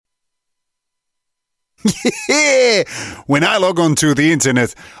Yeah! When I log onto the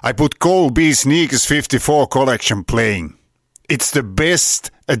internet, I put Cole B Sneakers 54 collection playing. It's the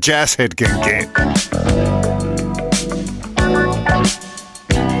best a jazz head can get.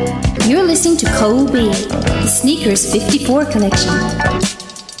 You're listening to Cole B, the Sneakers 54 collection.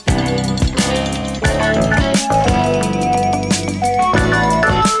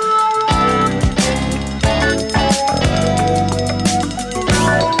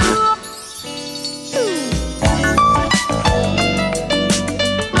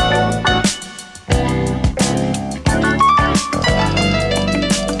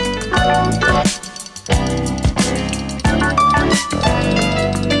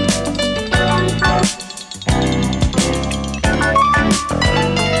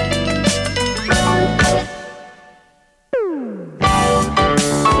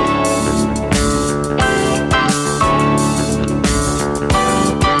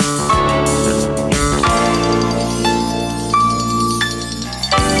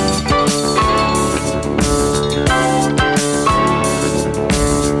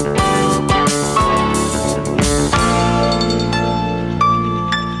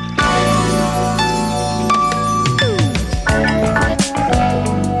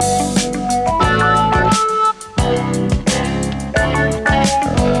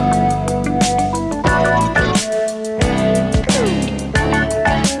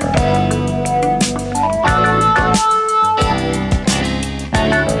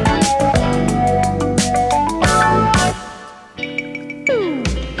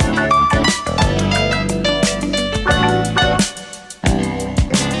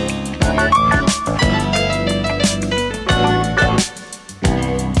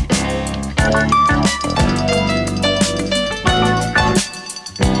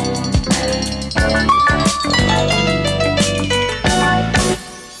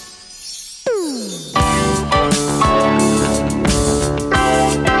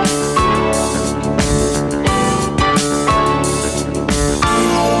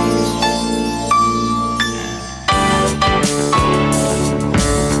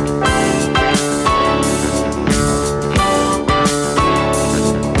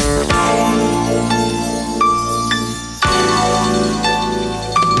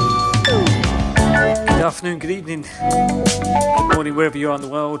 Wherever you are in the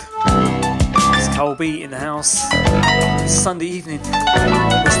world, it's Cole B in the house. It's Sunday evening,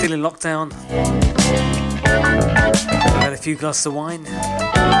 we're still in lockdown. I had a few glasses of wine.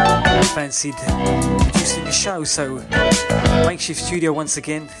 I fancied producing the show, so makeshift studio once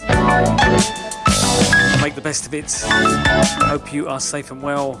again. Make the best of it. Hope you are safe and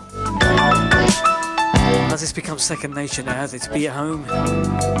well. As this becomes second nature now, has it, to be at home,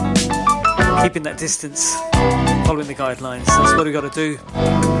 keeping that distance, following the guidelines. That's what we've got to do.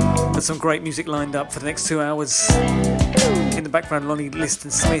 Got some great music lined up for the next 2 hours. In the background, Lonnie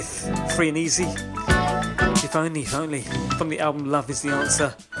Liston Smith, Free and Easy. If only, from the album Love Is The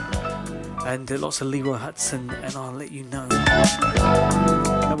Answer. And lots of Leroy Hudson, and I'll let you know.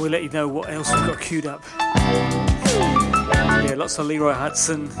 And we'll let you know what else we've got queued up. Yeah, lots of Leroy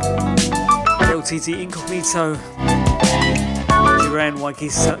Hudson, LTT Incognito, Duran Y.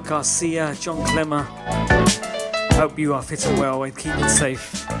 Garcia, John Clemmer. Hope you are fit and well and keeping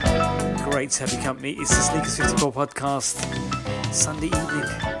safe. Great to have your company. It's the Sneakers 54 podcast, Sunday evening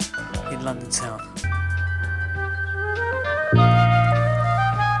in London town.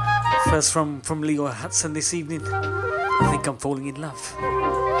 First from Leroy Hudson this evening, I Think I'm Falling in Love.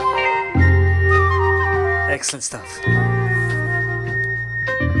 Excellent stuff.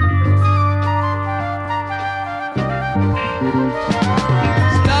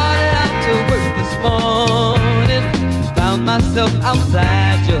 Started out to work this morning, found myself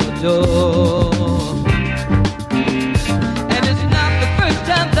outside your door. And it's not the first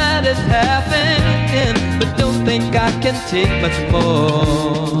time that it's happened, but don't think I can take much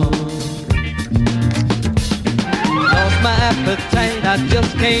more. Lost my appetite, I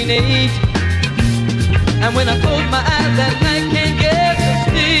just can't eat. And when I close my eyes at night, can't get to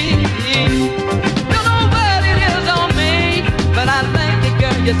sleep. Don't know what it is on me, but I like it,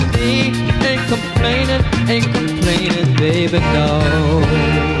 girl, you see. Ain't complaining, baby, no.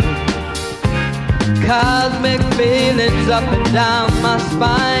 Cosmic feelings up and down my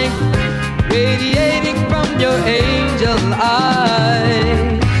spine, radiating from your angel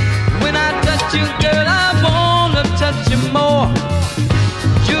eyes. When I touch you, girl, I wanna touch you more.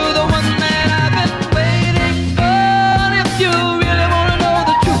 You're the one that I've been waiting for. If you really wanna know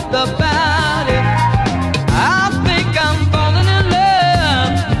the truth about it, I think I'm falling in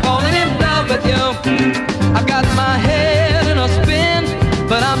love with you. I got my head in a spin,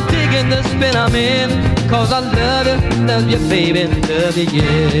 but I'm digging digging the spin I'm in, 'cause I love you baby, love you,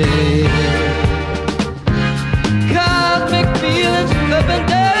 yeah. Cosmic feelings up and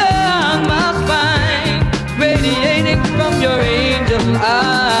down my spine, radiating from your angel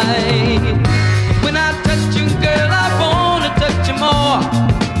eyes. When I touch you, girl, I wanna touch you more.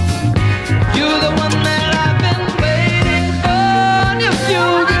 You're the one that I've been waiting for. If you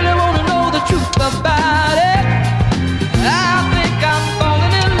really wanna know the truth about it, I think I'm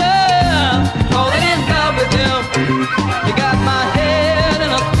falling in love with you. You got my head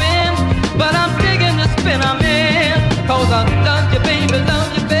in a spin, but I'm digging the spin I'm in, 'cause I love you baby, love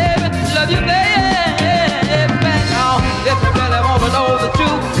you baby, love you baby. Now, if you really wanna know the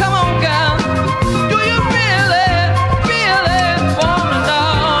truth, come on girl, do you really, really wanna know?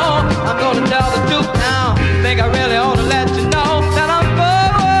 I'm gonna tell the truth now, think I really ought to let you know that I'm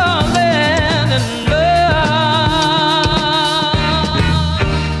falling in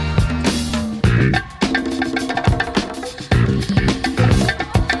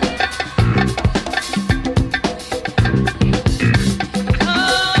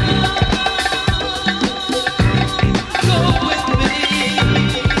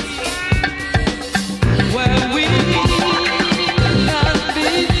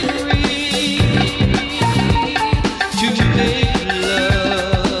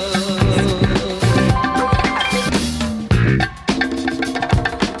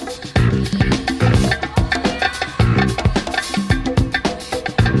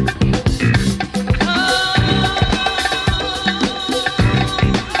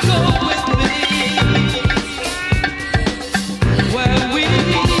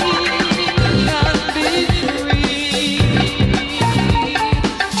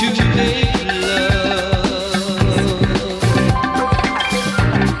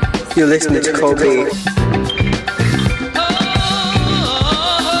You're listening to Colby.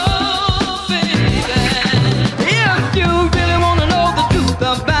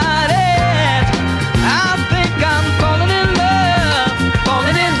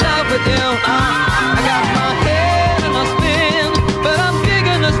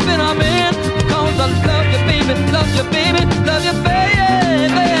 Love you, baby, love you,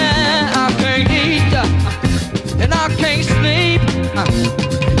 baby. I can't eat and I can't sleep.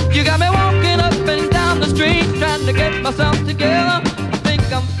 You got me walking up and down the street, trying to get myself together. I think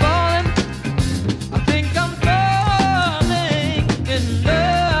I'm falling. I think I'm falling in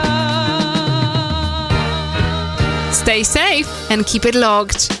love. Stay safe and keep it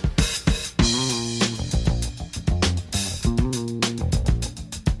logged.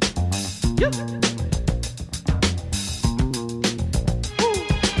 Yep.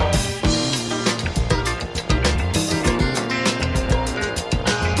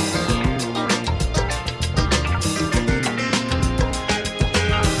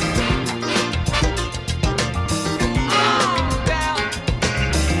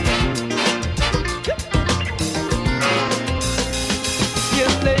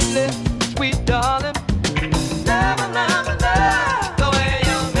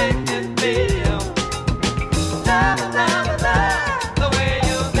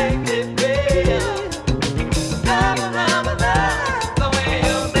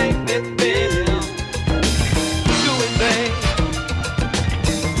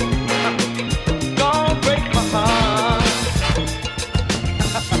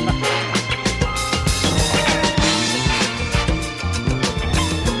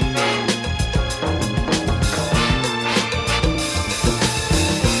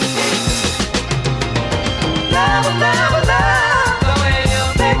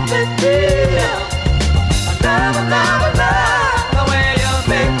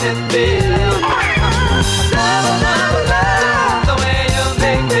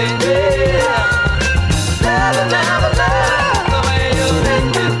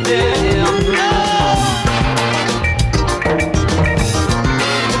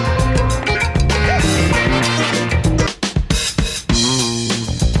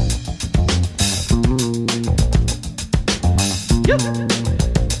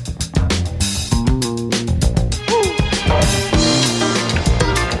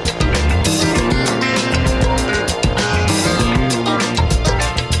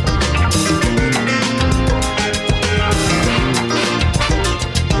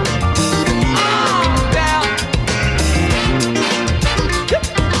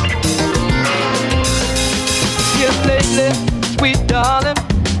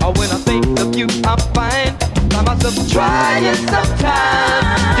 Trying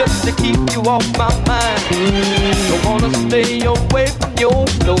sometimes just to keep you off my mind. Don't wanna stay away from you.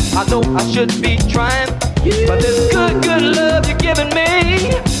 No, I know I should be trying, but this good love you're giving me,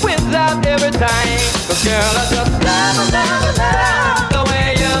 without Girl, I just love the way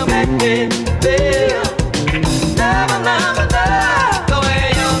you make me feel. Love the way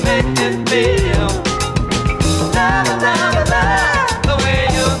you make me feel. Love the way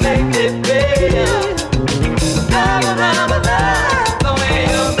you make me feel. Love the way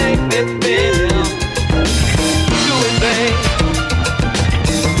you make me feel. Do it, babe.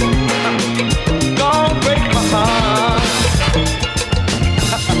 Don't break my heart.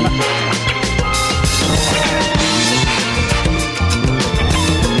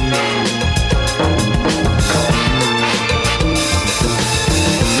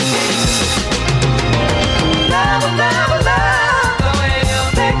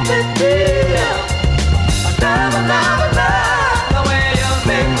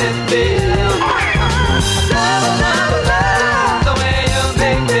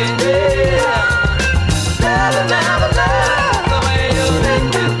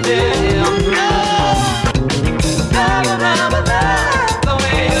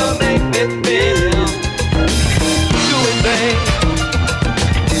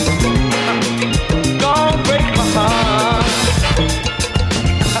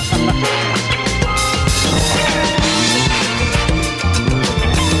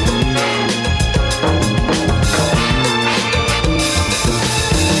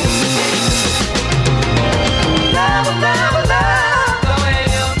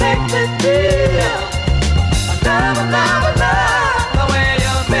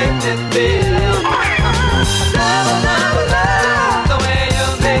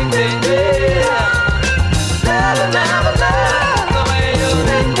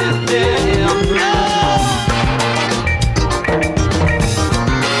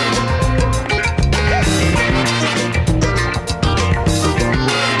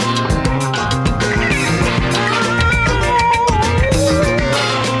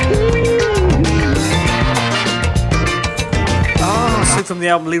 From the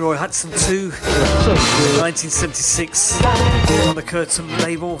album Leroy Hutson 2, 1976, on the Curtin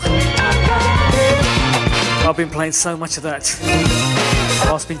label. I've been playing so much of that.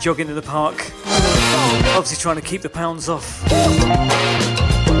 I've been jogging in the park, obviously trying to keep the pounds off.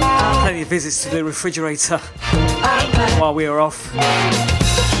 Plenty of visits to the refrigerator while we were off.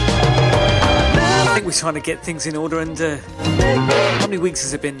 I think we're trying to get things in order, and how many weeks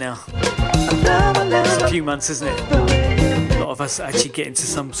has it been now? It's a few months, isn't it? A lot of us actually get into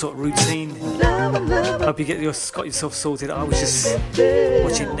some sort of routine. Hope you got yourself sorted. I was just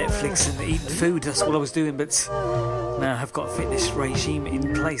watching Netflix and eating food. That's all I was doing. But now I've got a fitness regime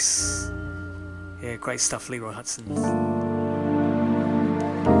in place. Yeah, great stuff, Leroy Hutson.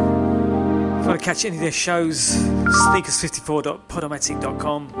 If you want to catch any of their shows,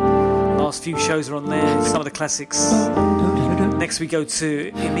 sneakers54.podomatic.com. Last few shows are on there. Some of the classics. Next we go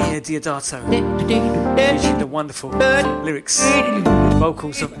to Emilia Deodato, featuring the wonderful lyrics,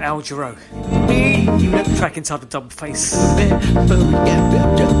 vocals of Al Jarreau. Track entitled Double Face.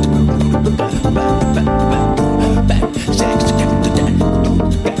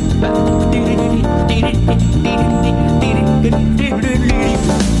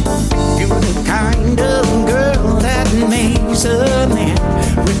 You're the kind of girl that makes a man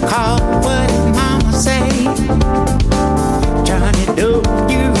recall what his mama say. Johnny, don't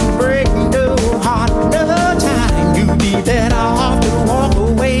you break no heart, no time. You be that off to walk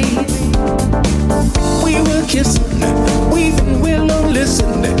away. We were kissing, weeping willow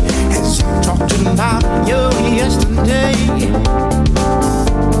listening as you talked about your yesterday.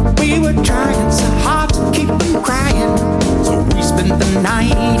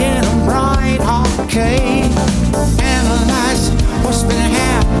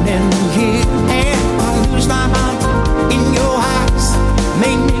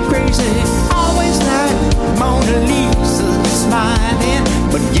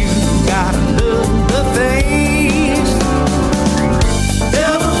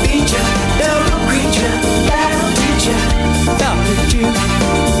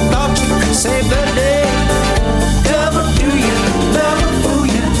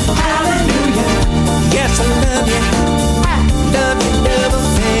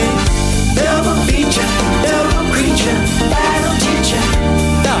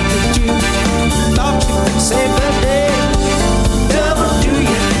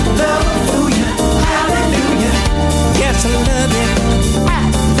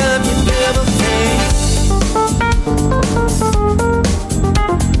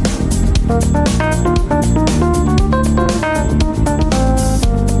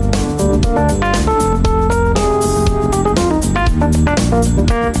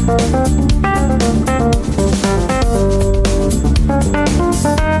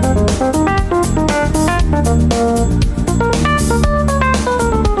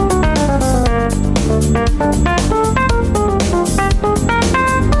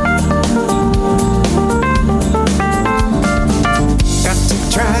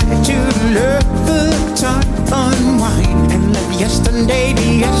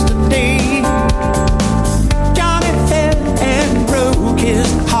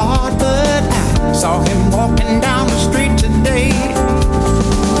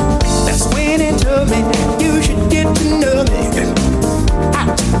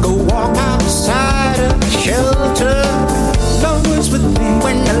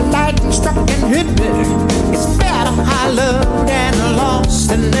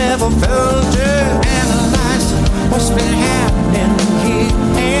 never felt to analyze what's been happening here.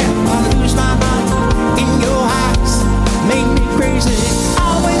 And I lose my mind in your eyes, make me crazy.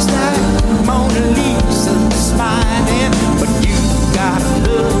 Always like Mona Lisa smiling, but you got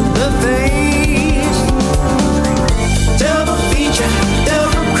another face. Double feature,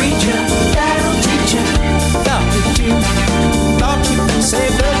 double creature, that'll teach you. Thought you could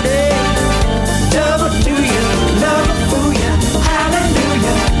save the day. Double do you, love it for you,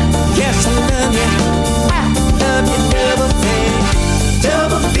 hallelujah. Yes, I love you, double thing.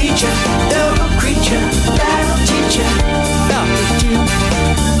 Double feature, double creature, that'll teach you.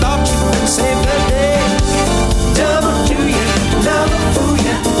 Thought you could save the day. Double do you, love it for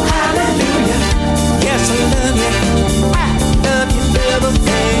you, hallelujah. Yes, I love you, double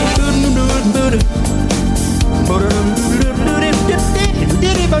thing.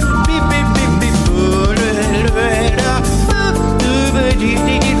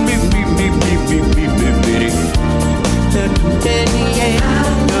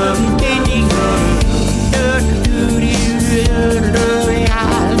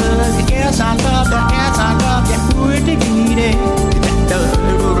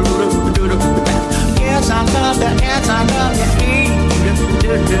 Yes, I love that. Yes, I love that. Yes, I love that. Yes, I love that.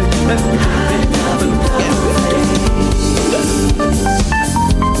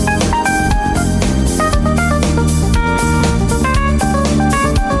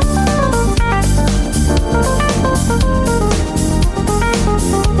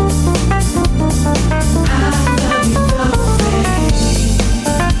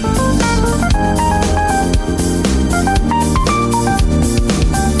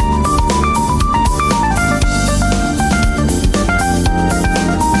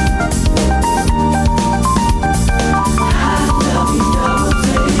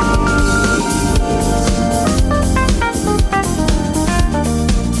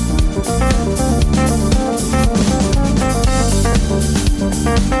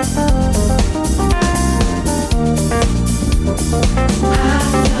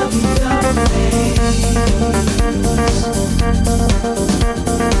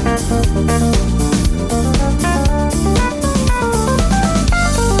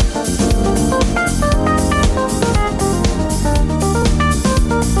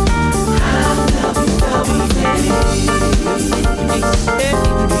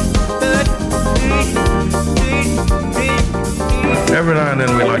 Every now and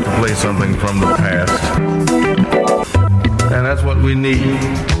then we like to play something from the past, and that's what we need.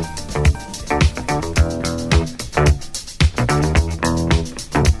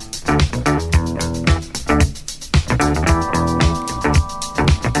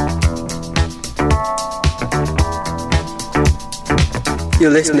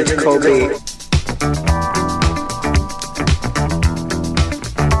 You're listening to Colby.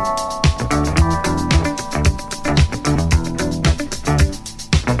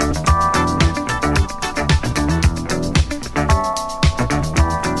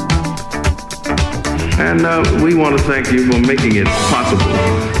 And we want to thank you for making it possible,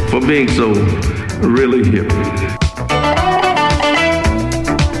 for being so really hip.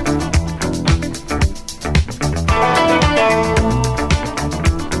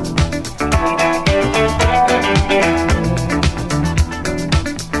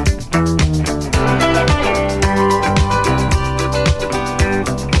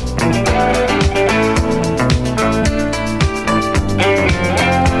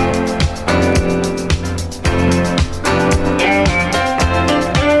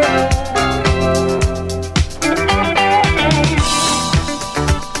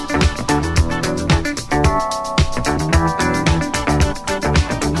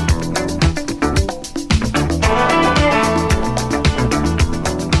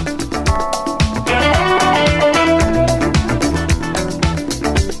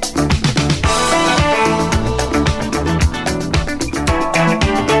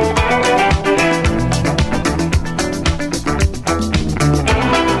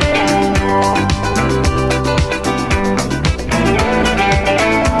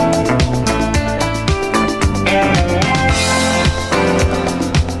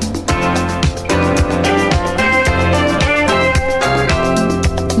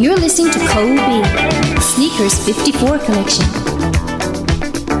 You're listening to Colby, Sneakers 54 collection.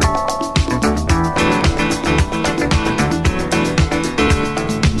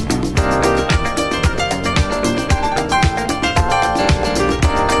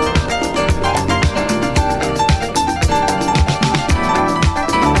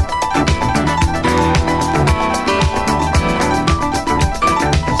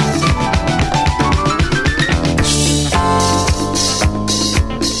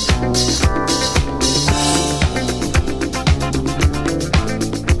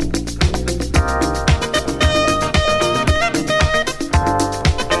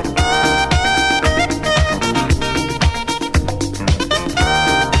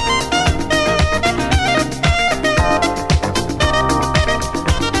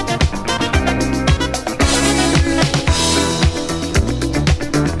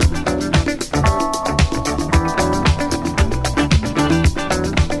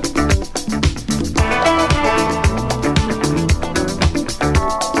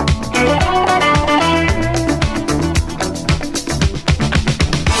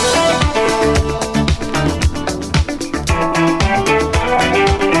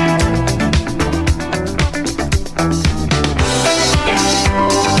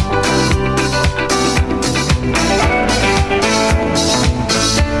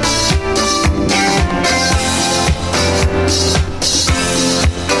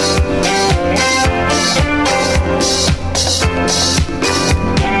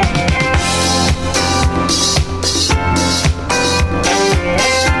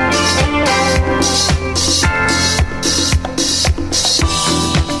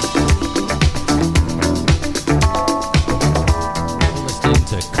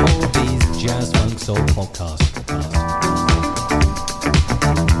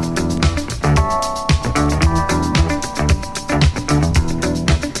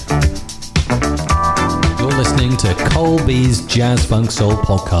 to Colby's Jazz Funk Soul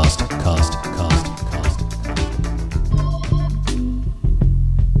podcast.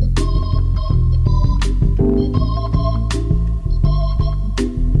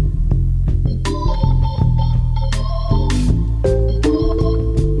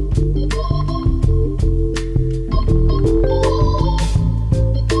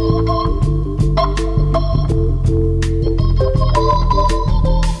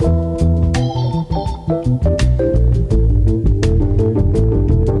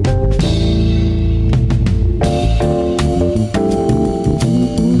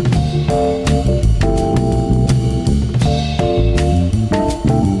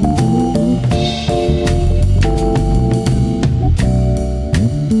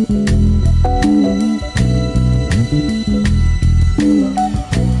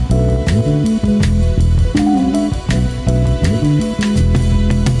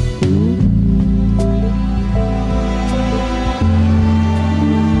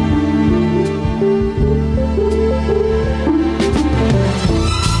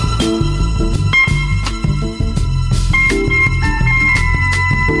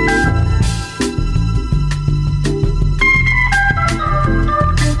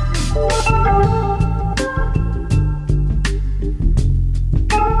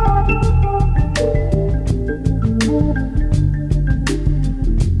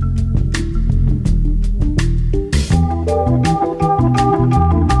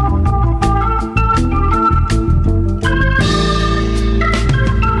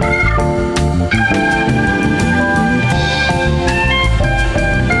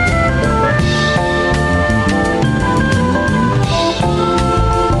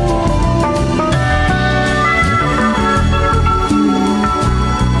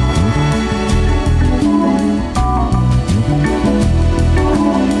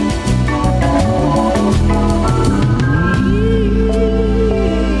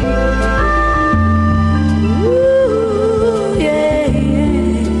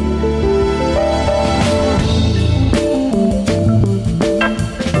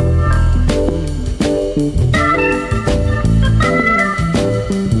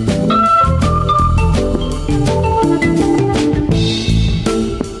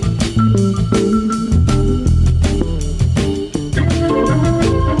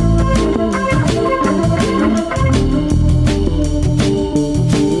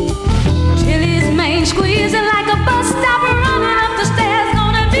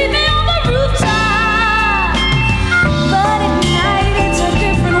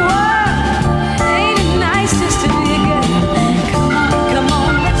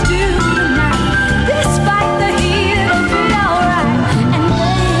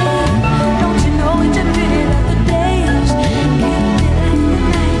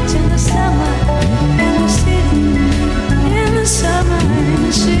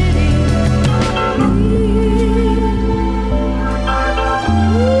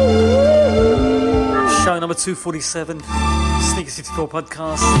 Number 247, Sneakers 54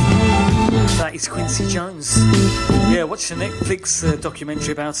 podcast. That is Quincy Jones. Yeah, watched a Netflix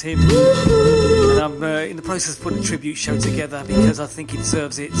documentary about him, and I'm in the process of putting a tribute show together because I think he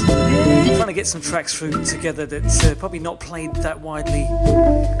deserves it. I'm trying to get some tracks through together that's probably not played that widely,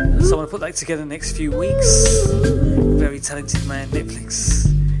 so I want to put that together in the next few weeks. Very talented man. Netflix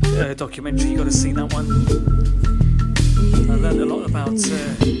documentary, you got to see that one. I learned a lot about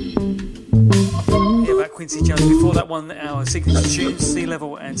Quincy Jones. Before that one, our signature tunes, Sea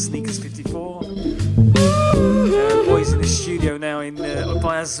Level and Sneakers 54. Boys in the studio now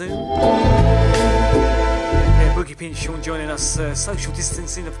via Zoom. Boogie Pin Sean joining us, social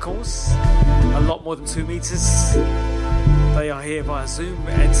distancing of course, a lot more than 2 meters. They are here via Zoom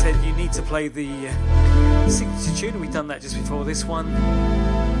and said you need to play the signature tune. We've done that just before this one.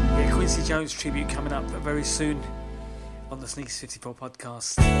 Quincy Jones tribute coming up very soon on the Sneakers 54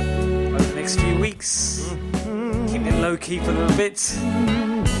 podcast over the next few weeks. Keeping it low key for a little bit.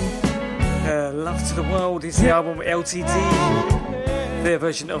 Love to the World is the album LTD, their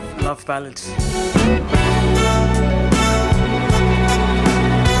version of Love Ballad.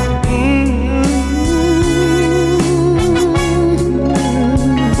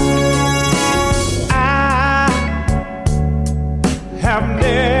 I have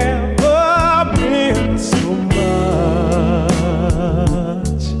never been so much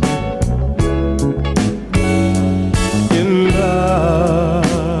in love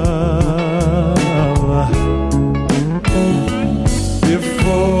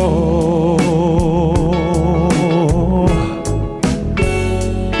before.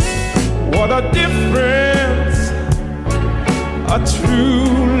 What a difference a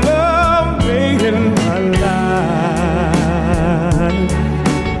true love made in my life.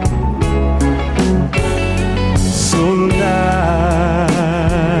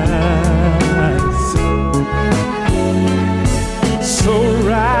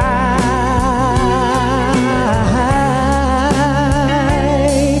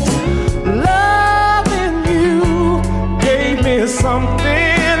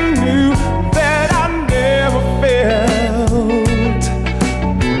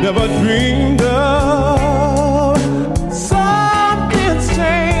 never dreamed of. Something's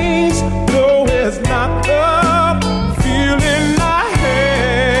changed, though it's not the feeling I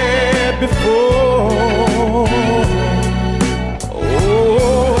had before.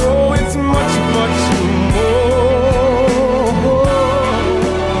 Oh, it's much, much more.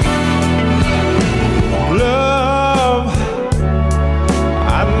 Love,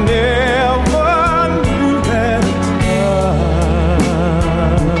 I never knew that touch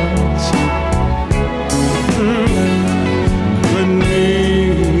could mean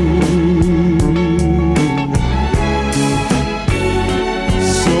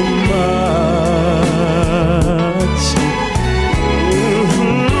so much.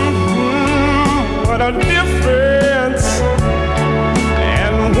 What a difference.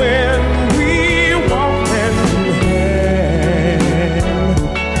 And when we walk hand in hand,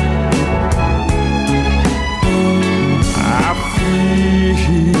 I feel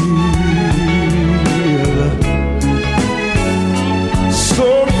so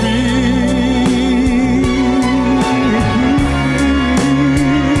real.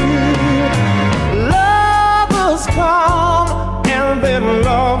 Lovers come and then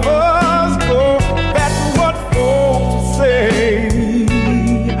lovers go. That's what folks say.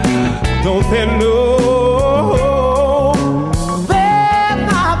 Don't they know they're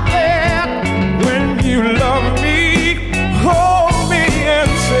not there when you love me? Hold me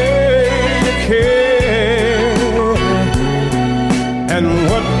and say you care. And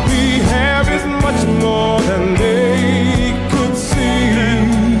what we have is much more than they could see.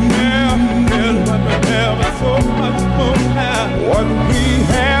 So much more. What we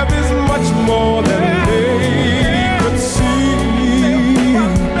have is much more than they could see.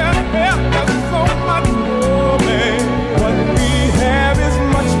 So much more, man. What we have is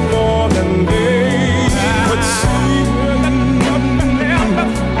much more than they could see.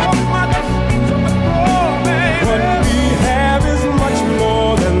 What we have is much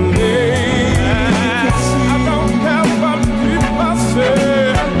more than they could see. I don't have what people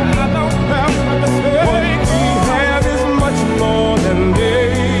say. I don't have what they say. What we have is much more than they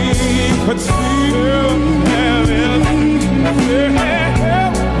could see. What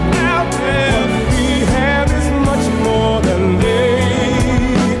we have is much more than they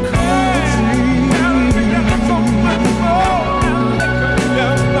could see.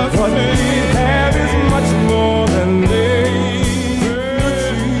 What we have is much more than they could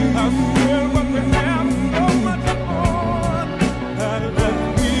see. What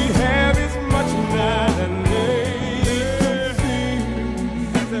we have is much more than they could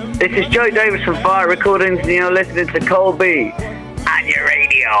see. This is Joe Davis from Fire Recordings, and you're listening to Colby on your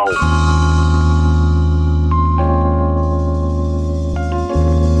radio.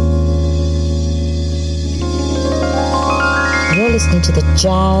 You're listening to the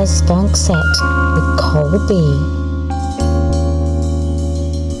Jazz Funk Set with Cole B.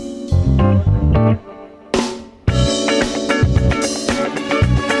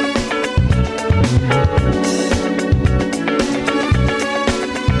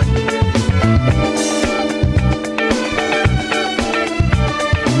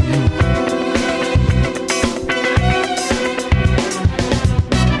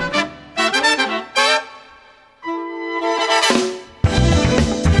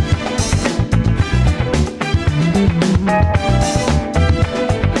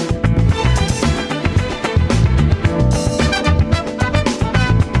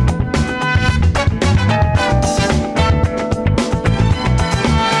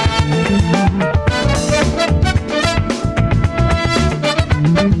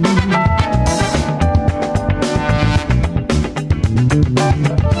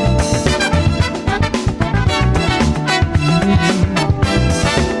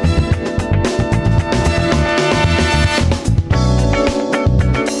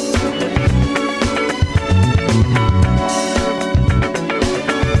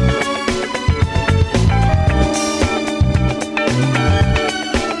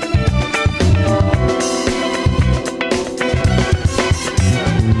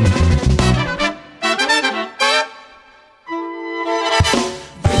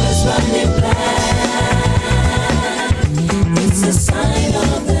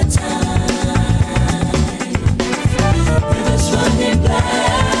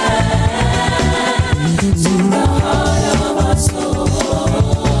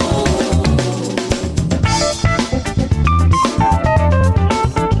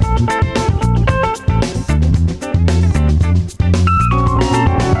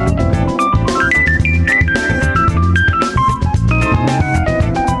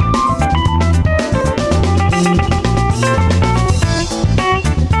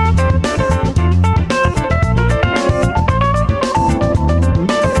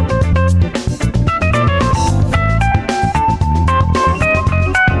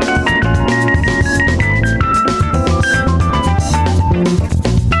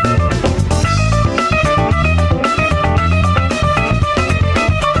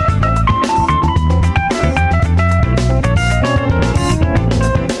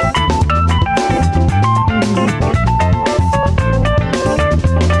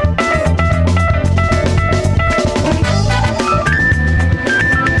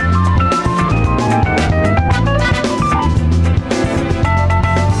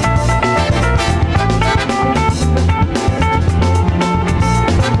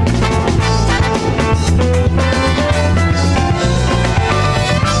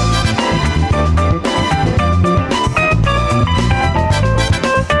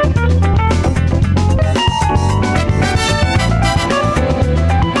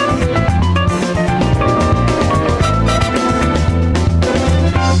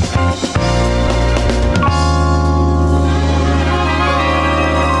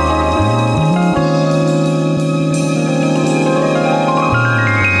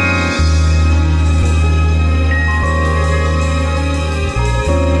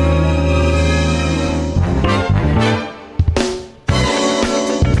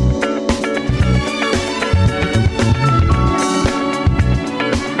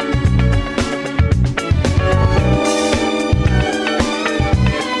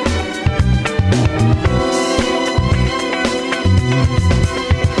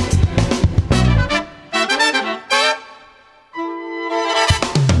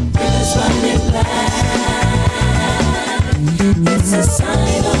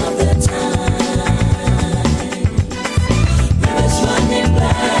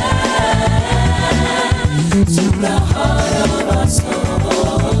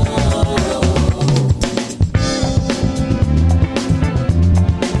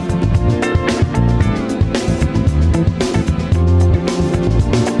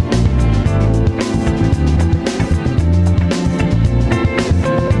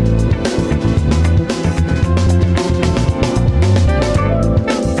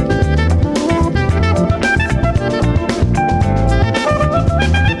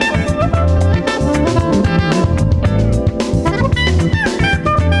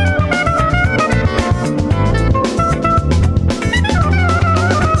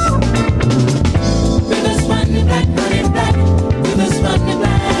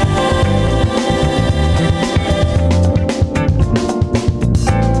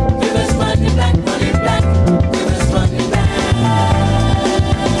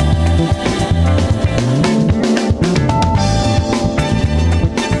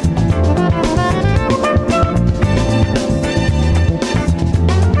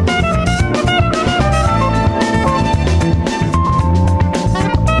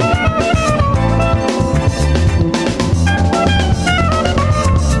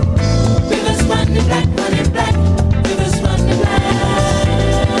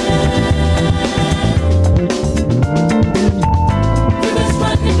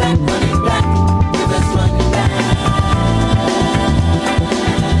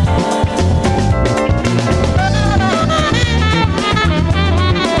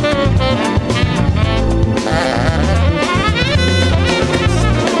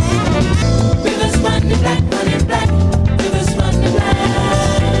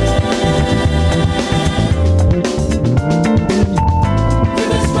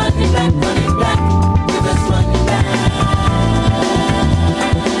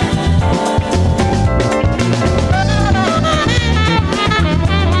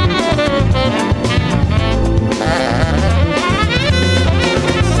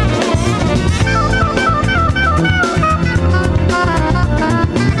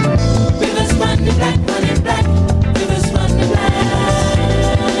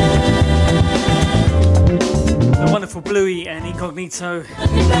 Incognito.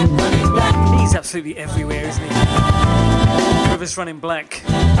 He's absolutely everywhere, isn't he? Rivers Running Black.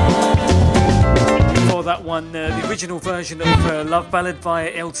 For that one, the original version of Love Ballad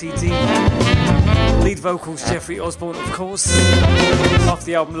by LTD. Lead vocals Jeffrey Osborne, of course, off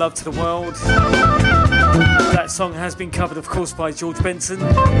the album Love to the World. That song has been covered, of course, by George Benson.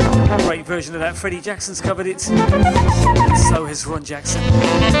 Great version of that. Freddie Jackson's covered it, and so has Ron Jackson.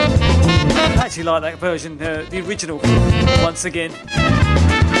 I actually like that version, the original, once again.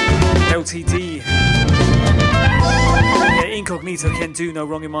 LTD. Yeah, Incognito can do no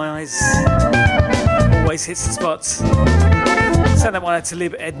wrong in my eyes. Always hits the spot. Send that one out to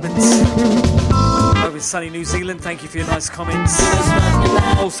Lib Edmonds over in sunny New Zealand. Thank you for your nice comments.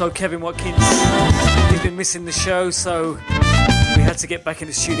 Also Kevin Watkins, he's been missing the show, so we had to get back in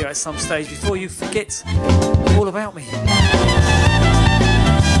the studio at some stage before you forget all about me.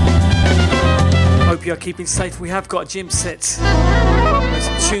 Hope you are keeping safe. We have got a gym set.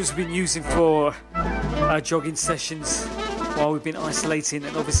 Some tunes we've been using for our jogging sessions while we've been isolating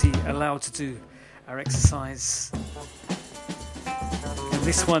and obviously allowed to do our exercise. And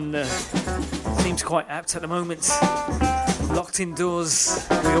this one seems quite apt at the moment. Locked indoors,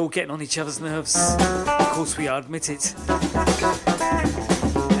 we're all getting on each other's nerves. Of course we are, admit it.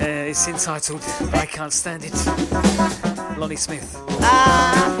 It's entitled I Can't Stand It. Lonnie Smith.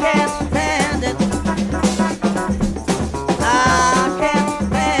 I can't stand it. I can't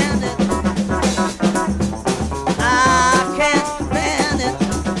stand it. I can't stand it.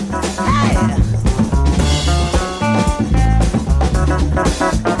 Hey!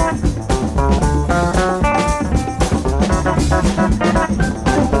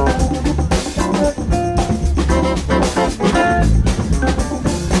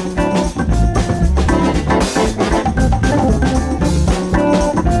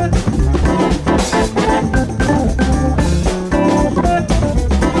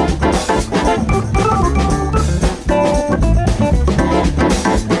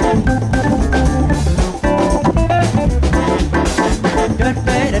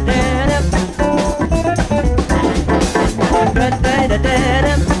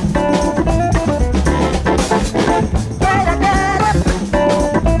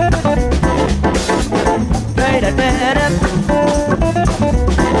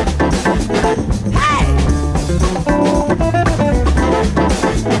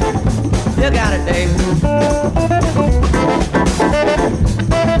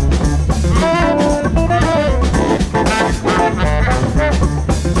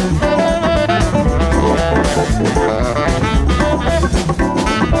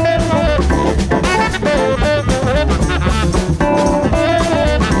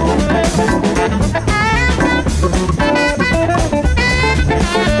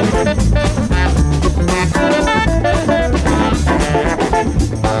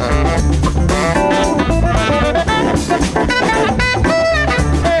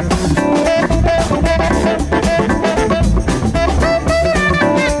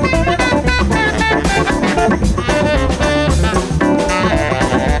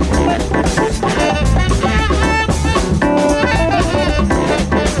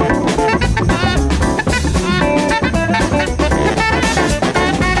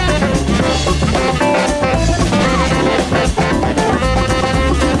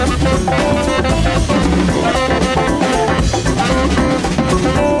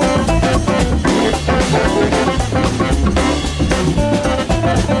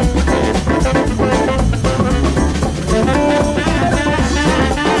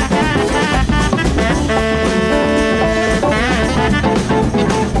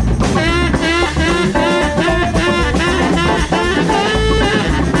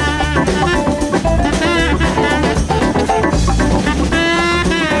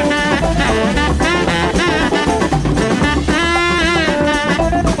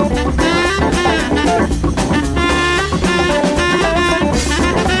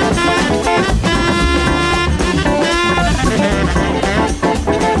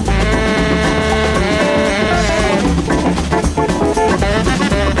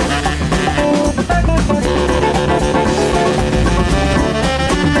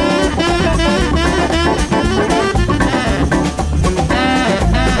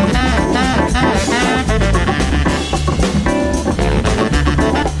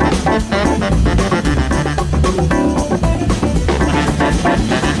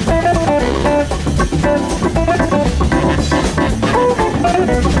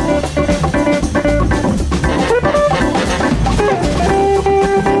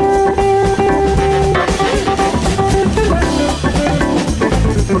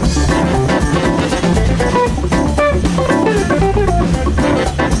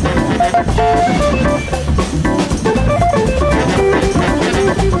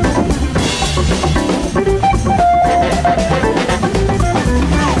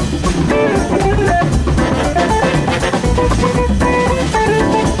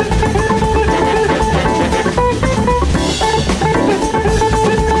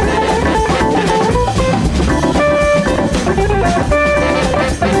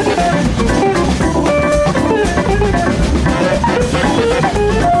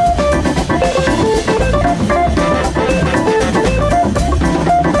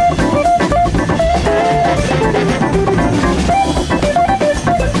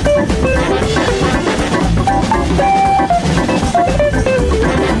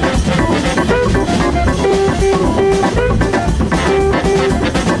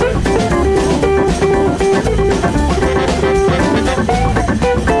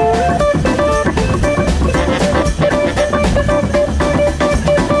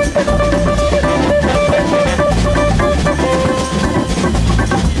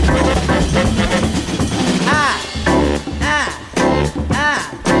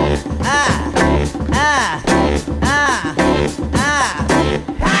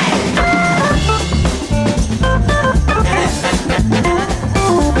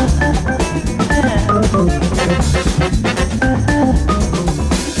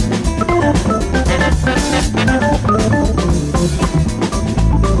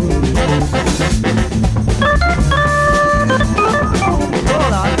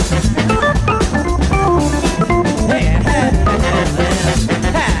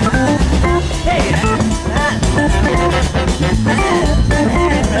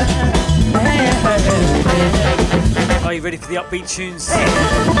 ready for the upbeat tunes?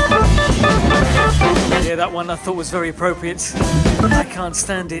 Yeah, that one I thought was very appropriate. I can't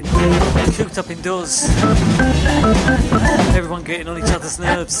stand it. Cooped up indoors. Everyone getting on each other's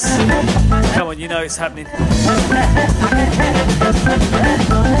nerves. Come on, you know it's happening.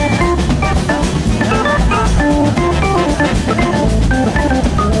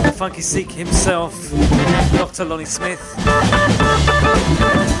 The Funky Sikh himself, Dr. Lonnie Smith.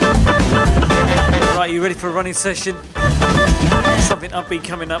 Right, you ready for a running session? Something upbeat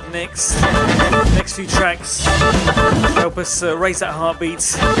coming up next. Next few tracks help us raise that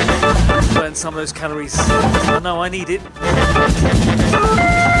heartbeat, burn some of those calories. I know I need it.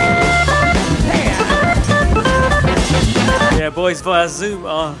 Yeah, boys via Zoom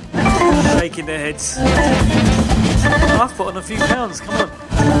are shaking their heads. I've put on a few pounds, come on.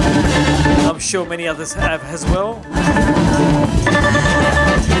 I'm sure many others have as well.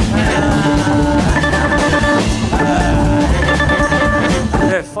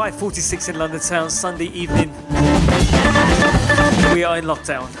 Yeah, 5:46 in London town, Sunday evening. We are in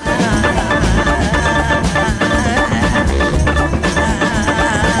lockdown.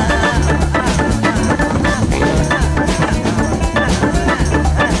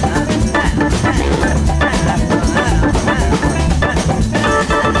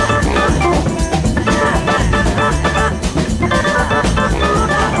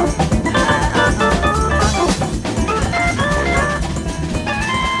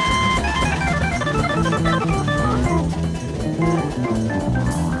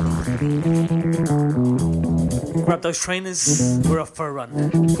 Grab those trainers, we're off for a run.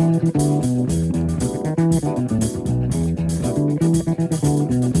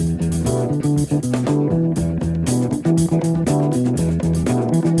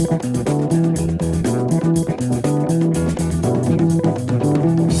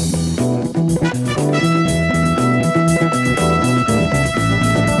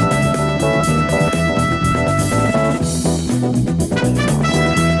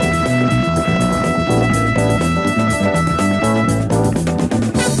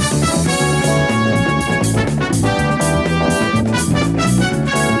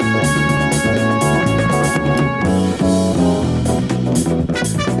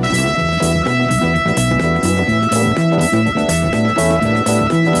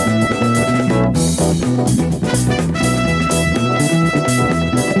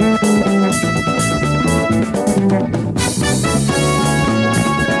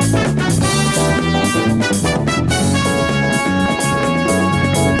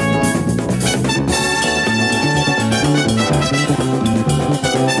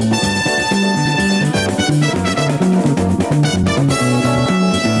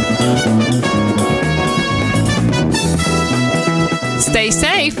 Stay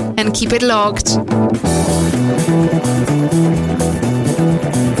safe and keep it logged.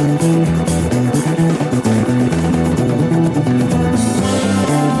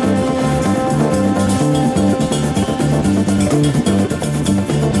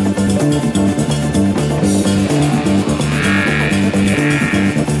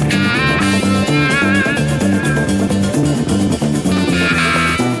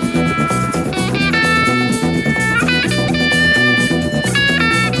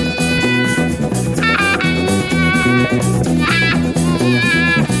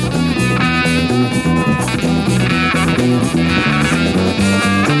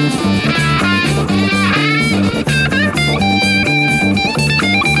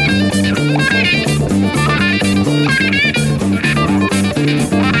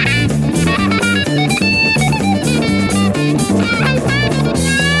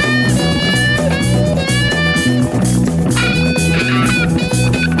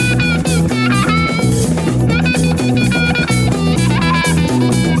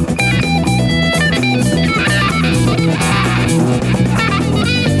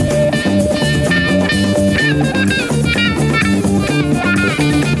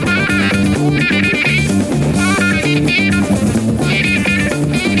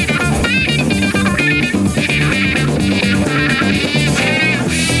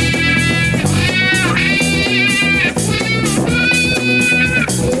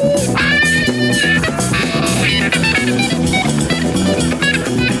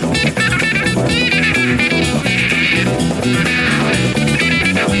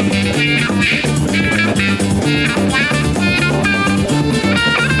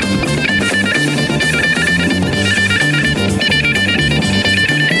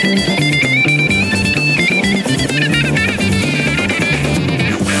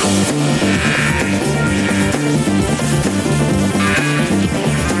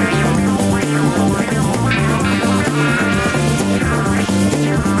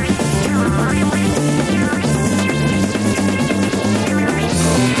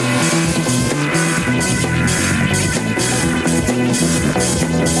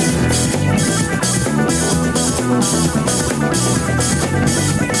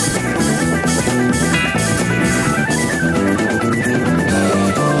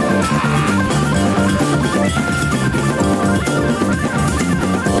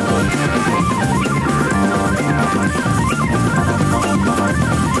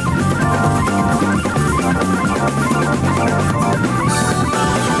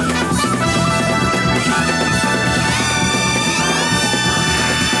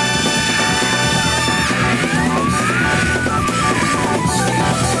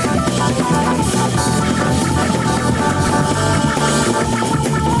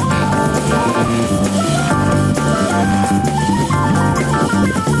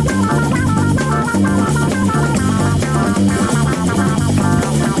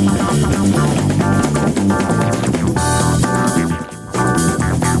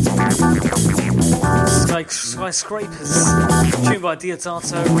 Skyscrapers, tuned by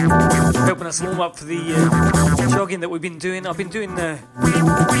Diodato, helping us warm up for the jogging that we've been doing. I've been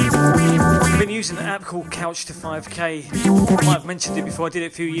using an app called Couch to 5K. I might have mentioned it before, I did it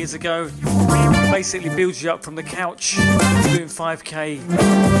a few years ago. It basically builds you up from the couch, doing 5K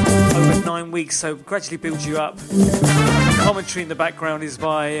over 9 weeks, so gradually builds you up. The commentary in the background is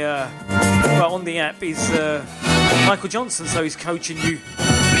by, on the app is Michael Johnson, so he's coaching you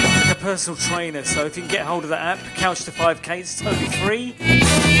like a personal trainer. So if you can get hold of that app, Couch to 5K, it's totally free.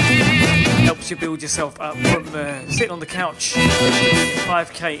 Helps you build yourself up from sitting on the couch,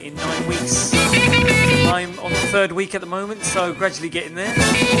 5K in 9 weeks. I'm on the 3rd week at the moment, so gradually getting there.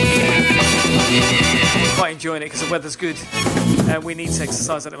 Quite enjoying it because the weather's good and we need to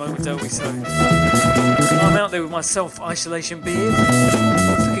exercise at the moment, don't we? So I'm out there with my self-isolation beard.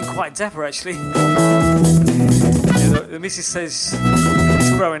 It's looking quite dapper actually. The missus says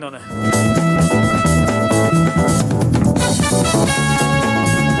it's growing on her.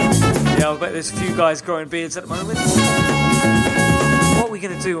 Yeah, I bet there's a few guys growing beards at the moment. What are we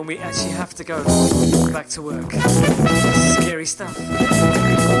going to do when we actually have to go back to work? Scary stuff.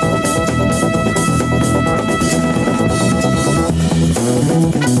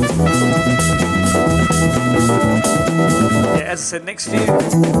 Yeah, as I said, next few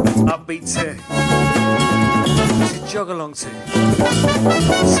upbeat to jog along to.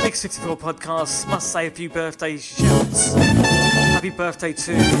 Sneakers 54 podcast. Must say a few birthday shouts. Happy birthday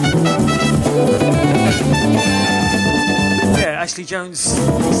to Ashley Jones.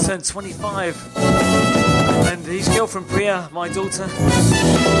 He's turned 25, and his girlfriend Priya, my daughter.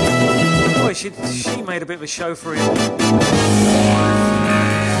 Boy, she made a bit of a show for him.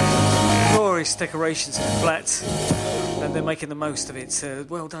 Glorious decorations in the flat, and they're making the most of it.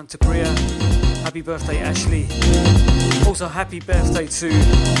 Well done to Priya. Happy birthday, Ashley. Also, happy birthday to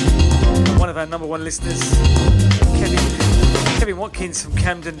one of our number one listeners, Kevin Watkins from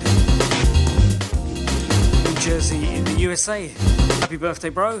Camden, New Jersey in the USA. Happy birthday,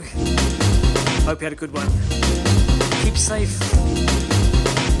 bro. Hope you had a good one. Keep safe.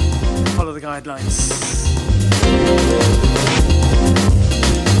 Follow the guidelines.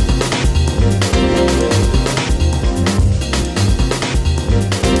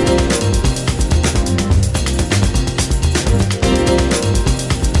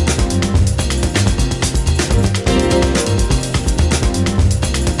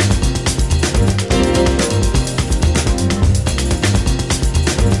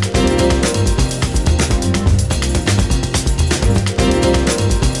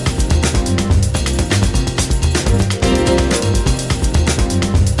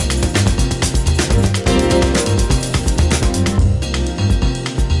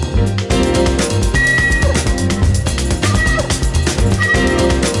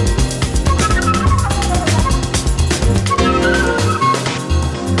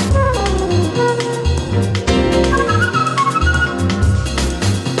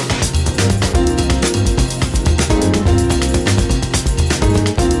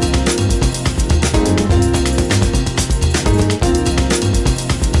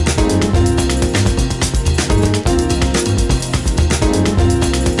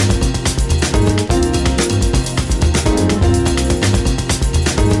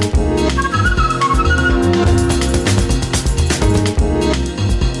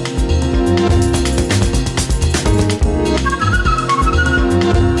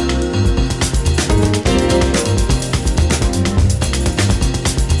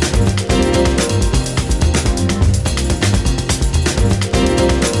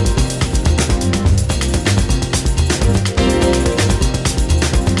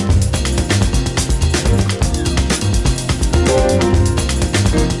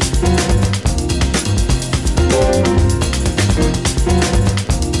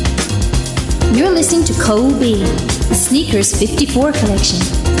 Kobe, the Sneakers 54 collection.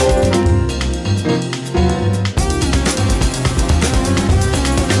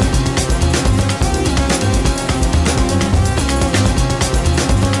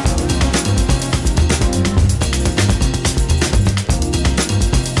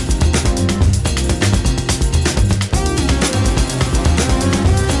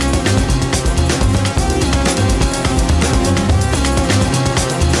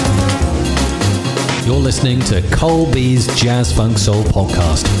 Listening to Colby's Jazz Funk Soul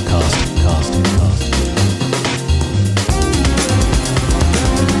podcast.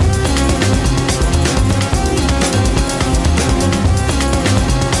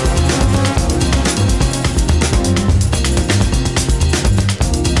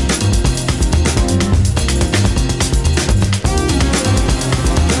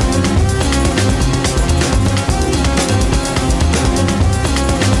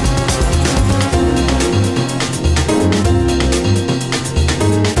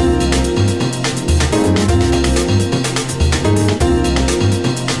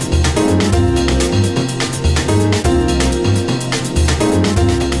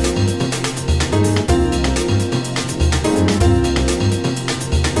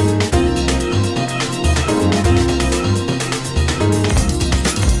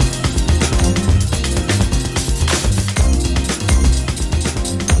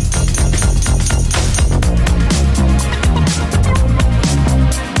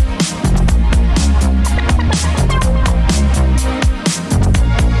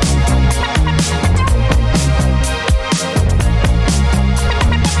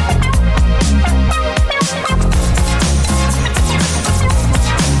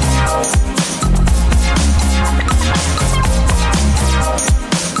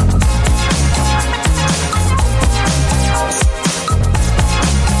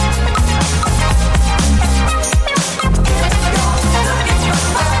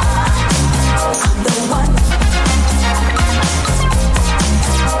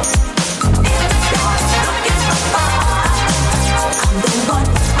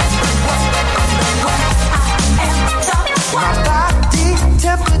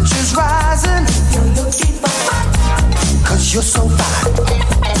 you're so fine.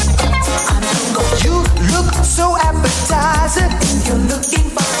 You look so appetizing. If you're looking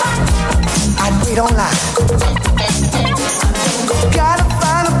for fun, I'd wait online. Gotta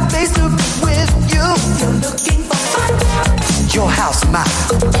find a place to be with you. If you're looking for fun, your house mine.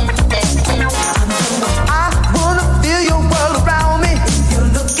 I wanna feel your world around me. If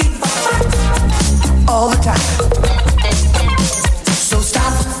you're looking for fun, all the time. So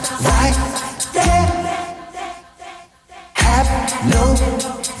stop right there. Have no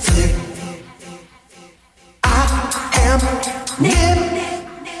fear. I am near.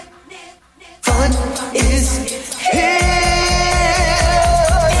 Fun is here.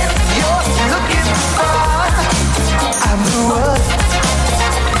 If you're looking for fun, I'm the one.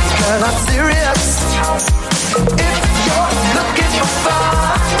 Girl, I'm serious. If you're looking for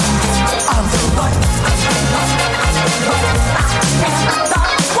fun, I'm the one.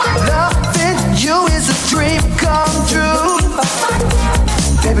 Loving you is a dream come true.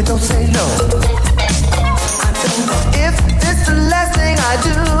 Baby, don't say no. If it's the last thing I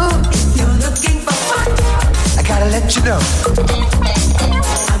do, if you're looking for fun, I gotta let you know.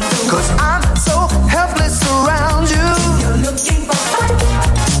 'Cause I'm so helpless around you. If you're looking for fun,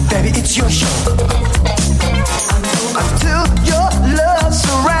 baby, it's your show. Until your love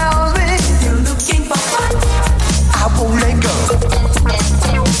surrounds me. If you're looking for fun, I won't let go.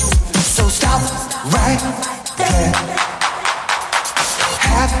 So stop right there.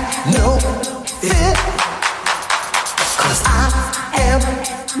 Have no fear. 'Cause I am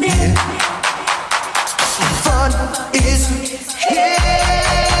near. Fun is here.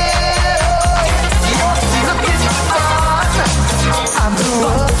 You're looking for fun. I'm the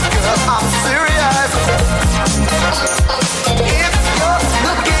one, girl, I'm serious. If you're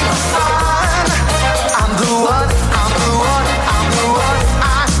looking for fun, I'm the one, I'm the one, I'm the one,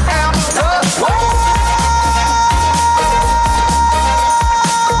 I am the one.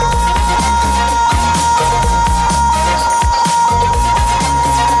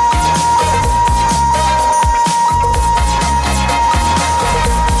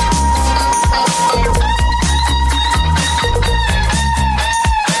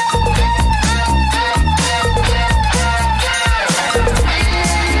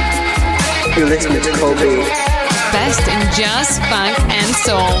 You're listening to Colby. Best in jazz, funk, and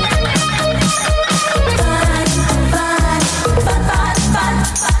soul.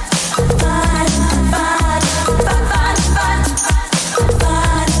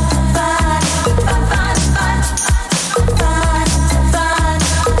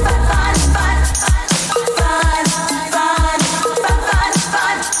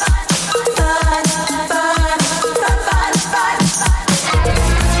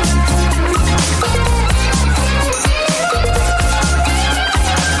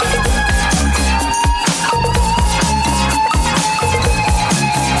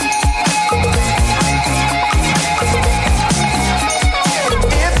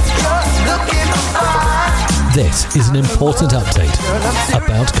 This is an important update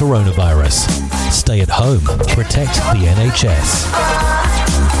about coronavirus. Stay at home, protect the NHS.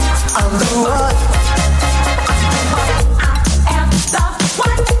 I'm the one.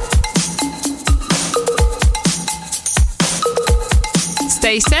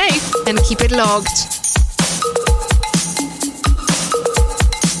 Stay safe and keep it logged.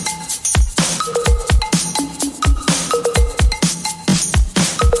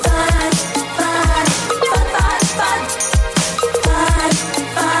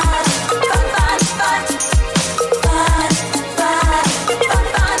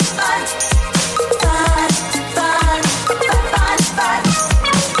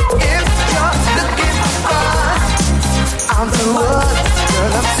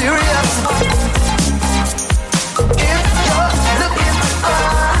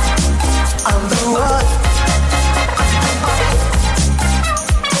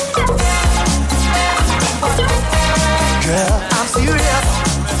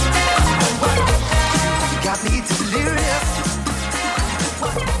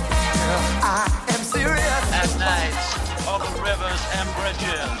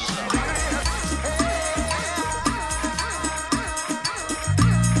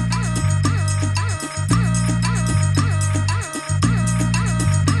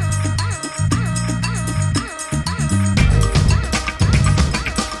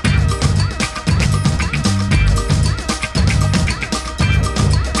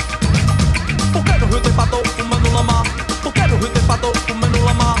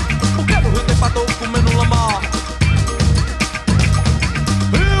 Comendo lama.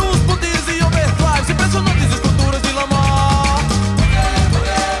 E os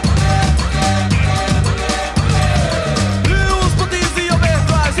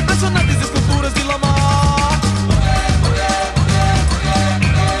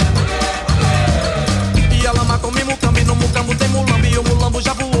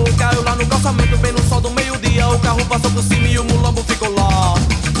passou por cima e o mulambo ficou lá.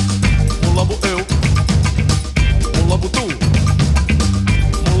 Mulambo eu, mulambo tu,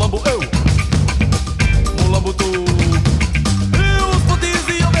 mulambo eu, mulambo tu. E os pontes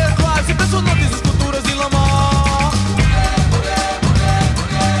e overdrives, impressionantes esculturas de lama.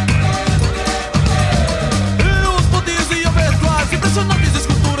 E os pontes e overdrives, impressionantes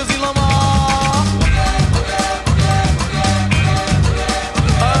esculturas de lama.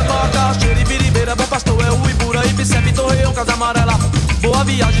 Bom pastor é o Ibura, Ibicep, Torreão, Casa Amarela. Boa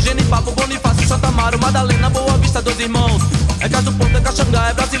Viagem, Genipapo, Bonifácio, Santa Amaro, Madalena, Boa Vista, Dois Irmãos. É Caso Ponto, é Caxangá,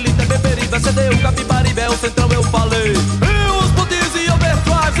 é Brasilita, é Beberibe, é CDU, Capibaribe, é o Centrão, eu falei. E os pontes e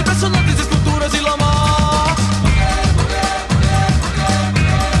overdrives, impressionantes esculturas de lama.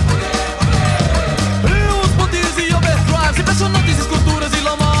 E os pontes e overdrives, impressionantes esculturas de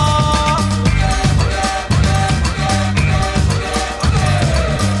lama.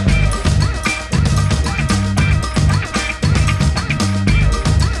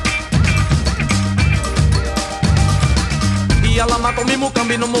 Lama com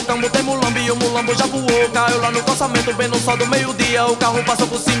Mucambi, no Mucambo tem mulambi. O mulambo já voou, caiu lá no calçamento. Bem no sol do meio-dia, o carro passou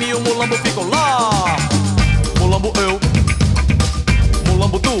por cima e o mulambo ficou lá. Mulambo eu,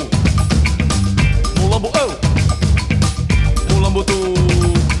 mulambo tu, mulambo eu, mulambo tu.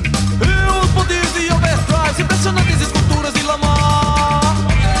 E os pontes e overdrives, impressionantes esculturas de lama.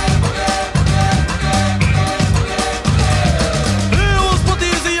 E os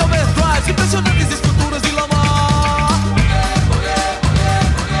pontes e overdrives, impressionantes esculturas de lama.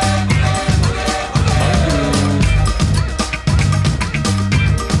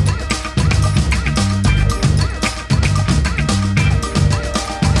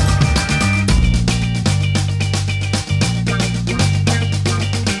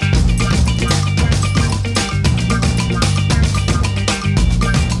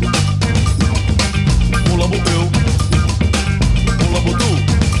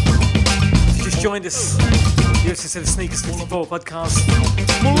 Joined us. You're listening to the Sneakers 54 podcast.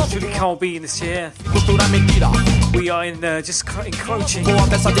 Truly Carl B in this chair. We are in just encroaching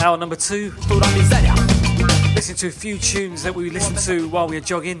hour number 2. Listening to a few tunes that we listen to while we are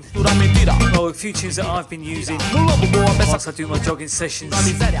jogging. Well, a few tunes that I've been using whilst I do my jogging sessions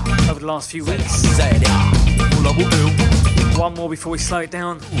over the last few weeks. One more before we slow it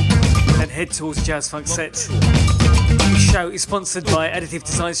down and head towards the Jazz Funk set. The show is sponsored by Additive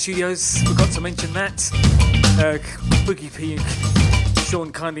Design Studios. Forgot to mention that. Boogie P and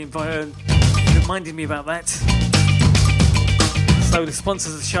Sean kindly reminded me about that. So the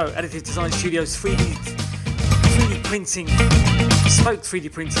sponsors of the show, Additive Design Studios, 3D printing, bespoke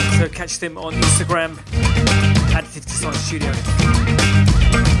 3D printing. So catch them on Instagram, Additive Design Studio.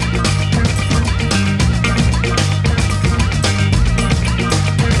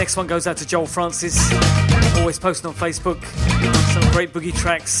 Next one goes out to Joel Francis, always posting on Facebook some great boogie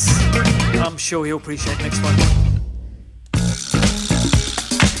tracks. I'm sure he'll appreciate the next one.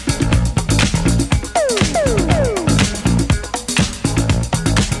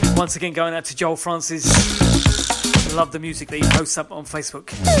 Once again going out to Joel Francis. Love the music that he posts up on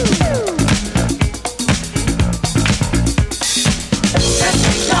Facebook. Let's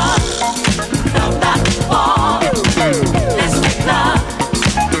make love, love not war. Let's make love.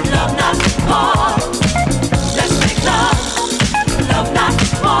 Love not war. Let's make love. Love not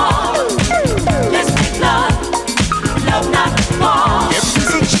war. Let's make love. Love not war. If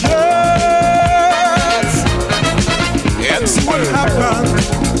it's a chance, it's what happened.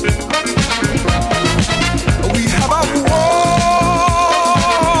 We have our wars,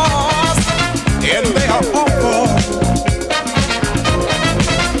 and they are over.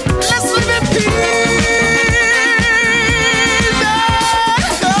 Let's live in peace.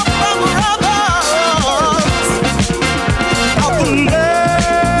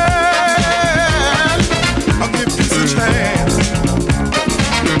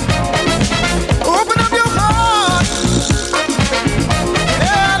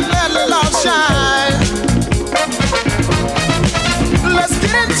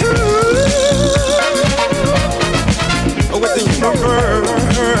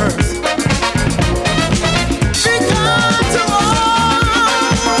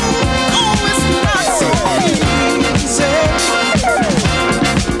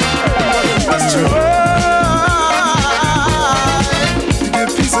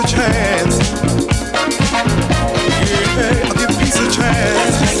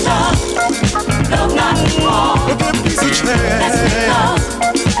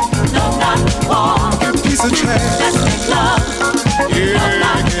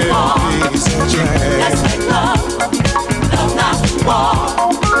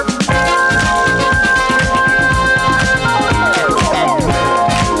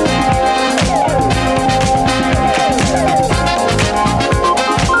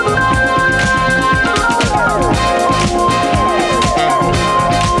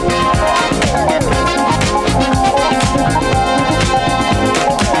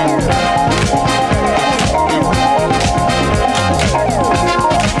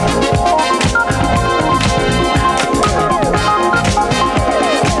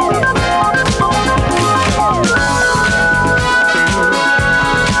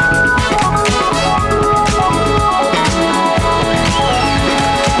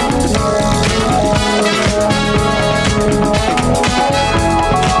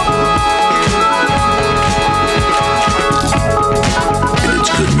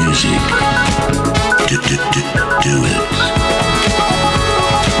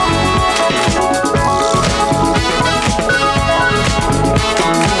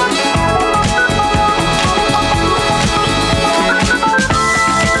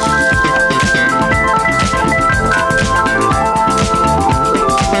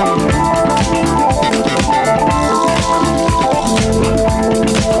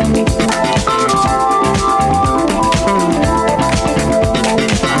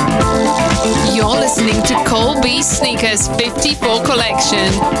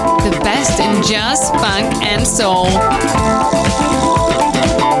 The best in jazz, funk and soul.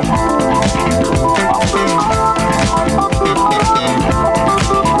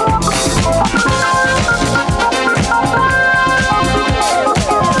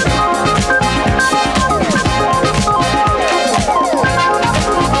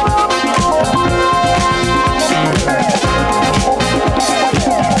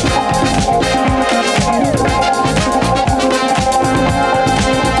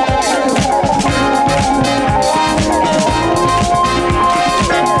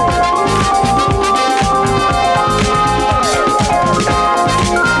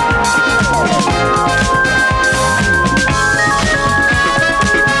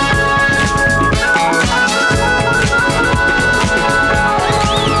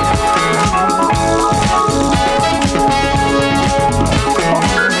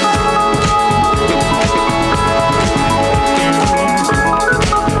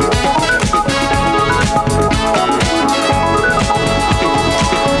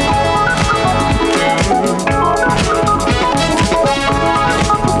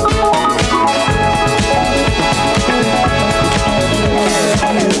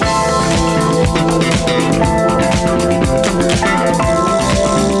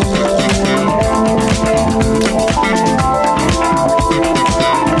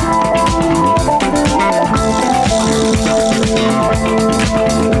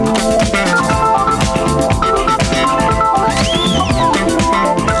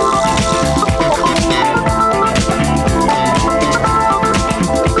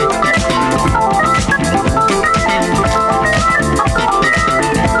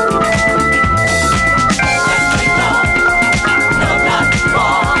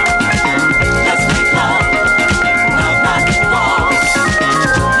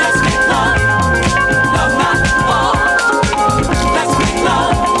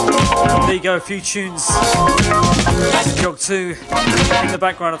 A few tunes. Jog 2 in the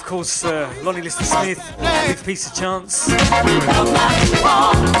background, of course. Lonnie Liston Smith, Give Peace a Chance.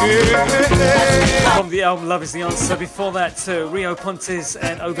 From the album Love Is the Answer. Before that, Rio Pontes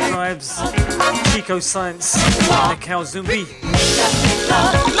and Overdrives, Chico Science, and Cal Zumbi.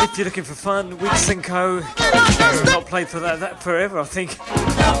 If you're looking for fun, Weeks and Co. Not played for that forever, I think.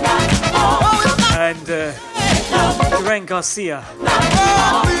 And Duran Garcia,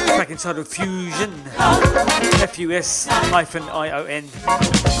 track entitled Fusion, F-U-S-I-O-N.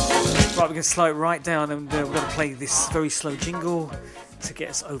 Right, we're going to slow it right down, and we're going to play this very slow jingle to get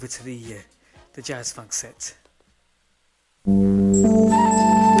us over to the jazz funk set.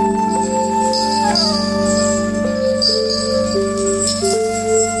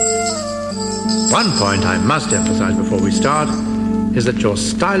 One point I must emphasize before we start is that your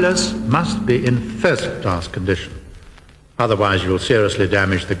stylus must be in first-class condition. Otherwise, you will seriously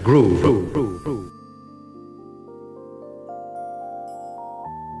damage the groove.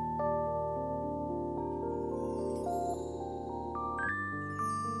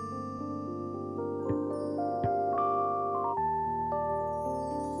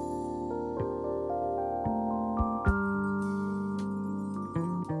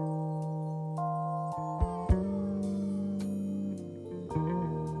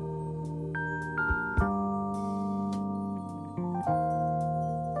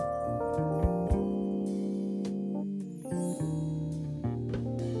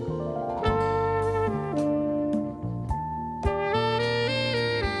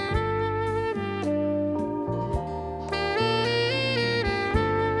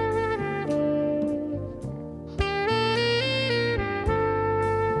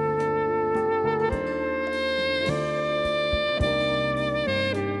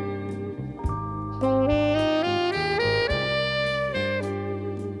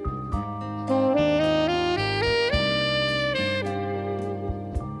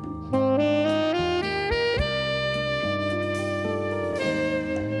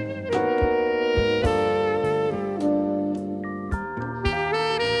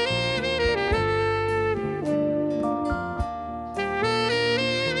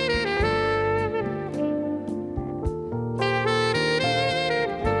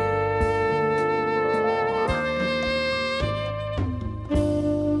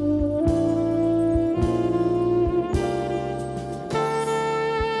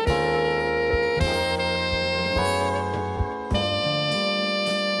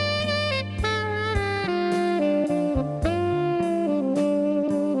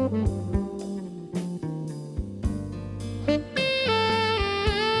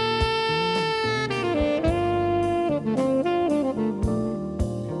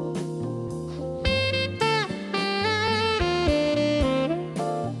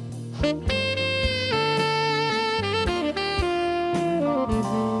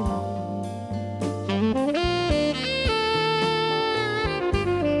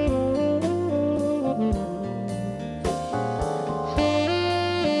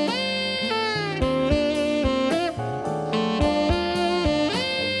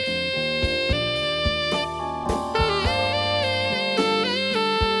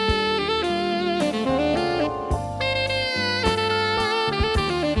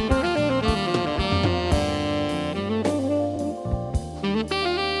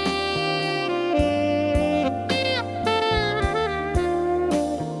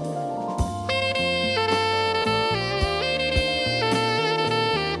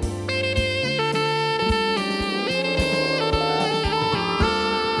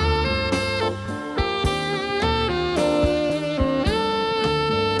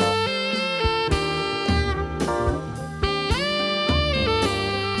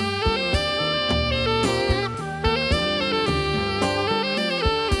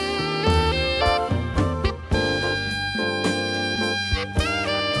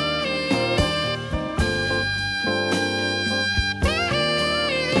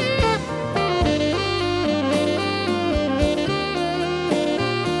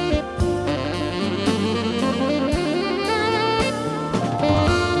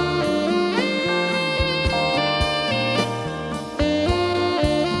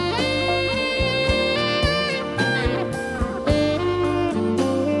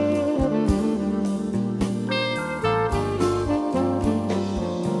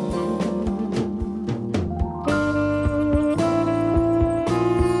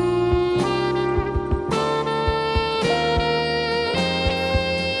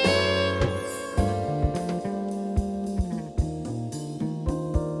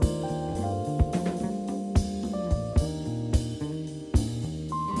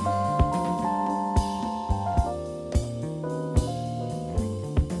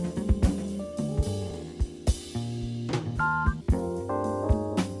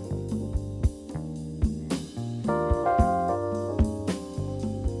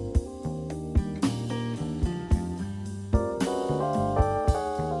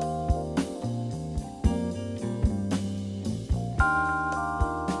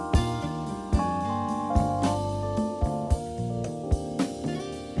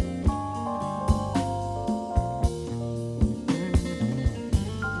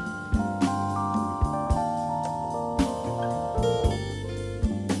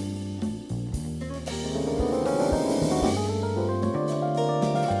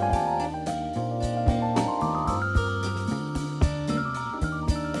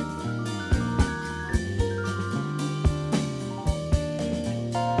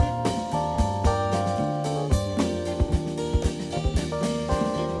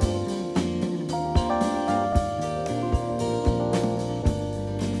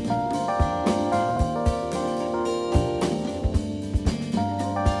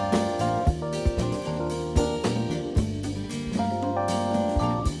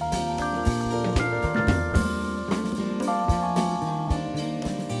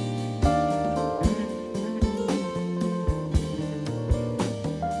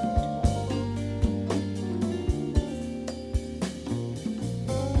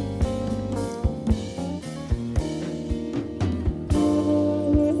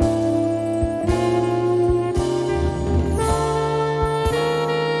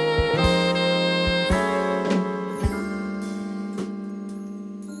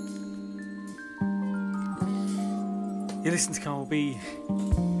 You listen to Carl B,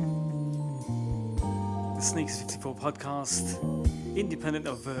 the Sneakers 54 podcast, independent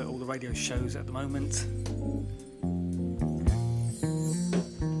of all the radio shows at the moment.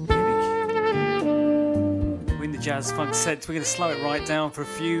 We're in the jazz funk set. We're going to slow it right down for a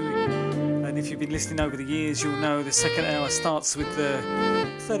few. And if you've been listening over the years, you'll know the second hour starts with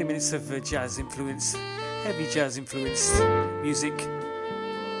 30 minutes of jazz influence, heavy jazz influenced music.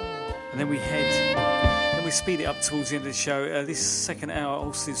 And then we speed it up towards the end of the show. This second hour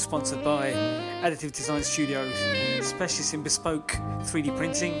also is sponsored by Additive Design Studios, specialists in bespoke 3D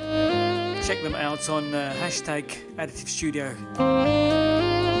printing. Check them out on hashtag Additive Studio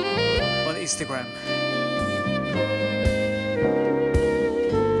on Instagram.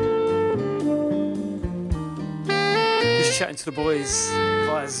 Just chatting to the boys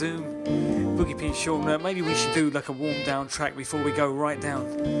via Zoom. Boogie P and Sean, maybe we should do like a warm down track before we go right down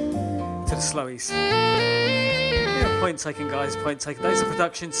to the slowies. Yeah, point taken, guys, point taken. There's a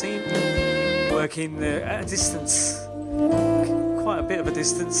production team working at a distance, quite a bit of a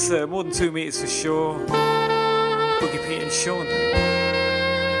distance, more than 2 meters for sure. Boogie Pete and Sean.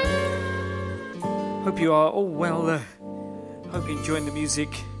 Hope you are all well. Hope you're enjoying the music.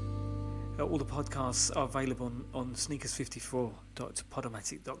 All the podcasts are available on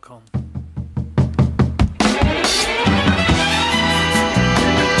sneakers54.podomatic.com.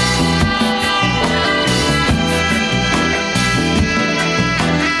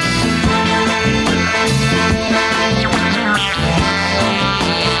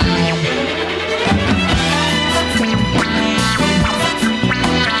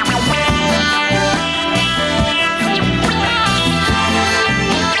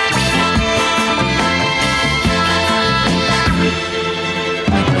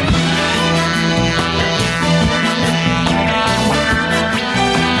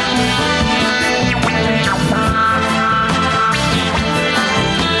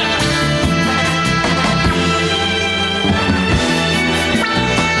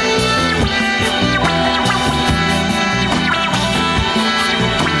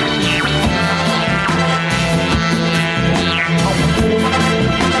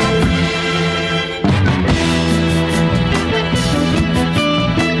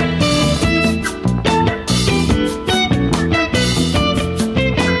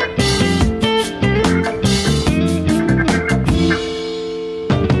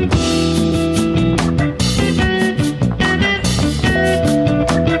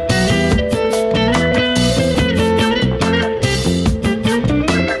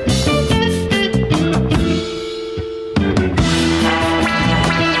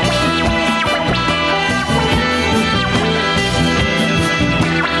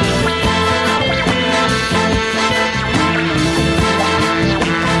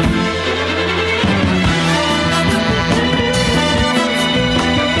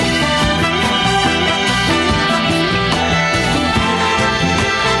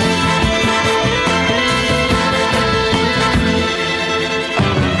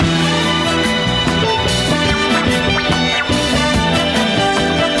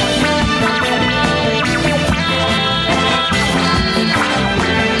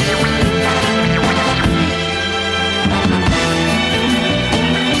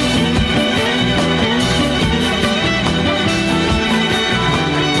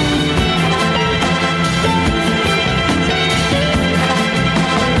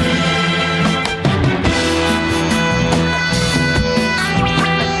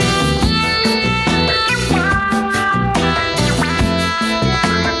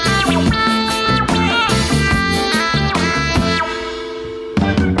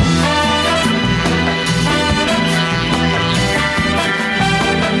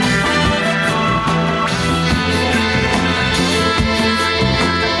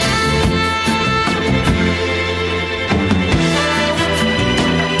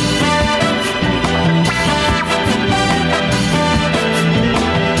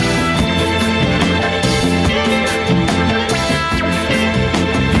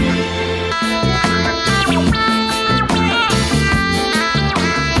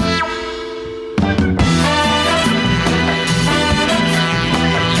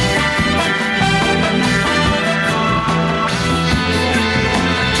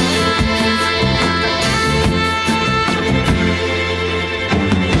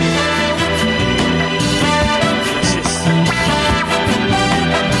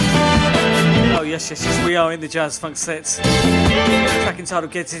 Yes, we are in the Jazz Funk sets. Track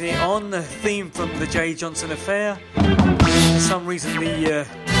entitled Getting It On, the theme from the Jay Johnson Affair. For some reason the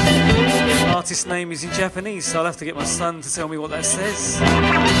artist's name is in Japanese, so I'll have to get my son to tell me what that says.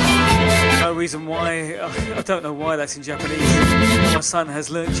 no reason why. I don't know why that's in Japanese. My son has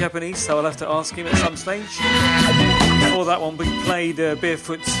learnt Japanese, so I'll have to ask him at some stage. Before that one, we played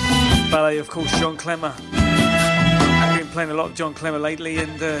Barefoot Ballet, of course, John Clemmer. I've been playing a lot of John Clemmer lately,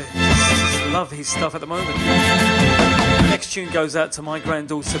 and just love his stuff at the moment. Next tune goes out to my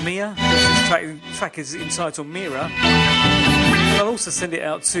granddaughter Mia. This track is entitled Mira. And I'll also send it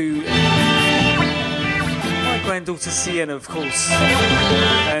out to my granddaughter Sienna, of course.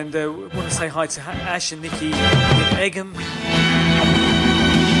 And I want to say hi to Ash and Nikki in Egham.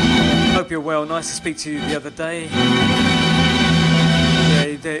 Hope you're well. Nice to speak to you the other day.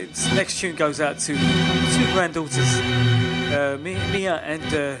 Yeah, the next tune goes out to two granddaughters, Mia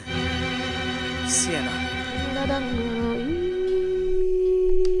and Sienna.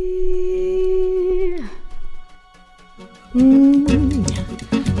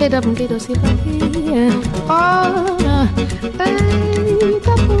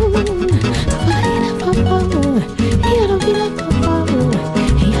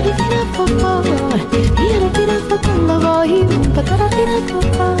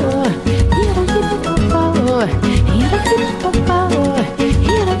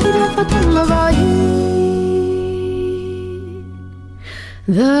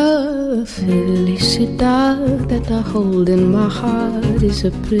 The felicidad that I hold in my heart is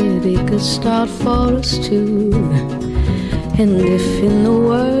a pretty good start for us two. And if in the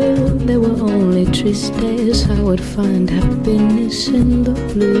world there were only tristes, I would find happiness in the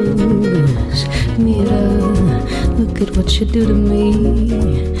blues. Mira, look at what you do to me.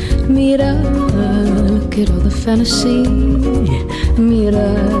 Mira, look at all the fantasy.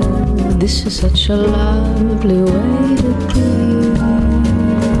 Mira, this is such a lovely way to be.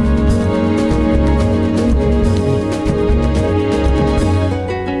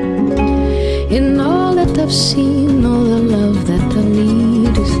 In all that I've seen, all the love that I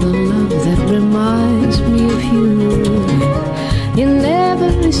need is the love that reminds me of you. In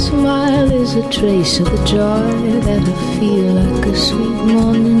every smile is a trace of the joy that I feel like a sweet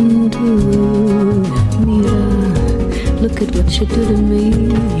morning dew. Mira, look at what you do to me.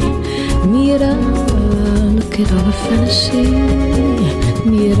 Mira, look at all the fantasy.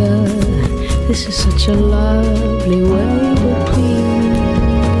 Mira, this is such a lovely way to be.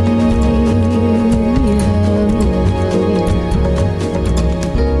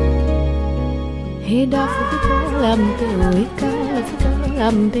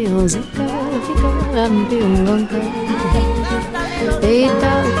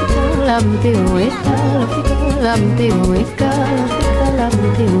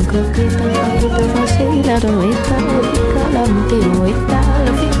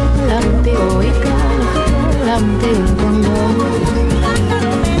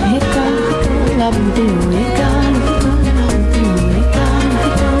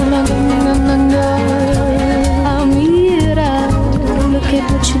 Look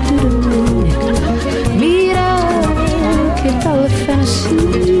at what you do to me. Mira, look at all the fantasy.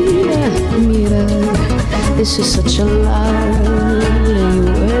 Mira, this is such a lovely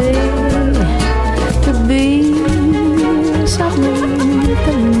way to be. Something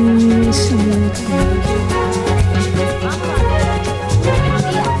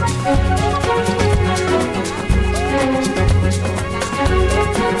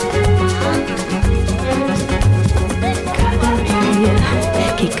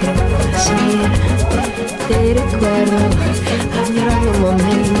que creo hacer. Te recuerdo, añorando un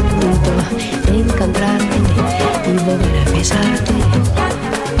momento de encontrarte y volver a besarte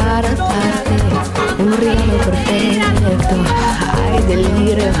para darte un regalo perfecto. Ay,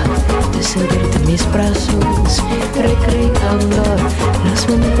 delirio de sentirte en mis brazos, recreando los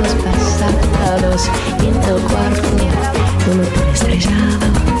momentos pasados en el cuarto de un hotel estrellado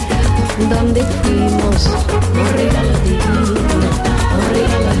donde fuimos un regalo divino, un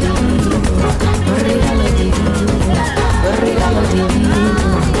regalo divino, un regalo divino, un regalo divino,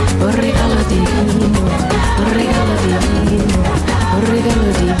 un regalo divino, un regalo divino, un regalo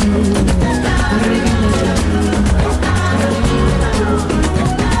divino, un regalo divino.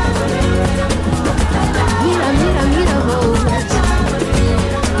 Mira, mira, mira vos.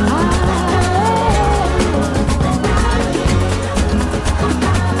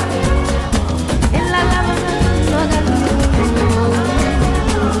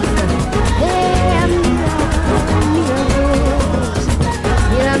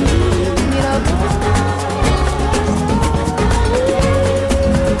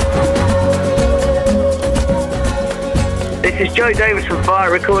 This is Joe Davis from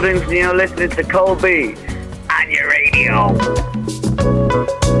Fire Recordings, and you're listening to Colby on your radio.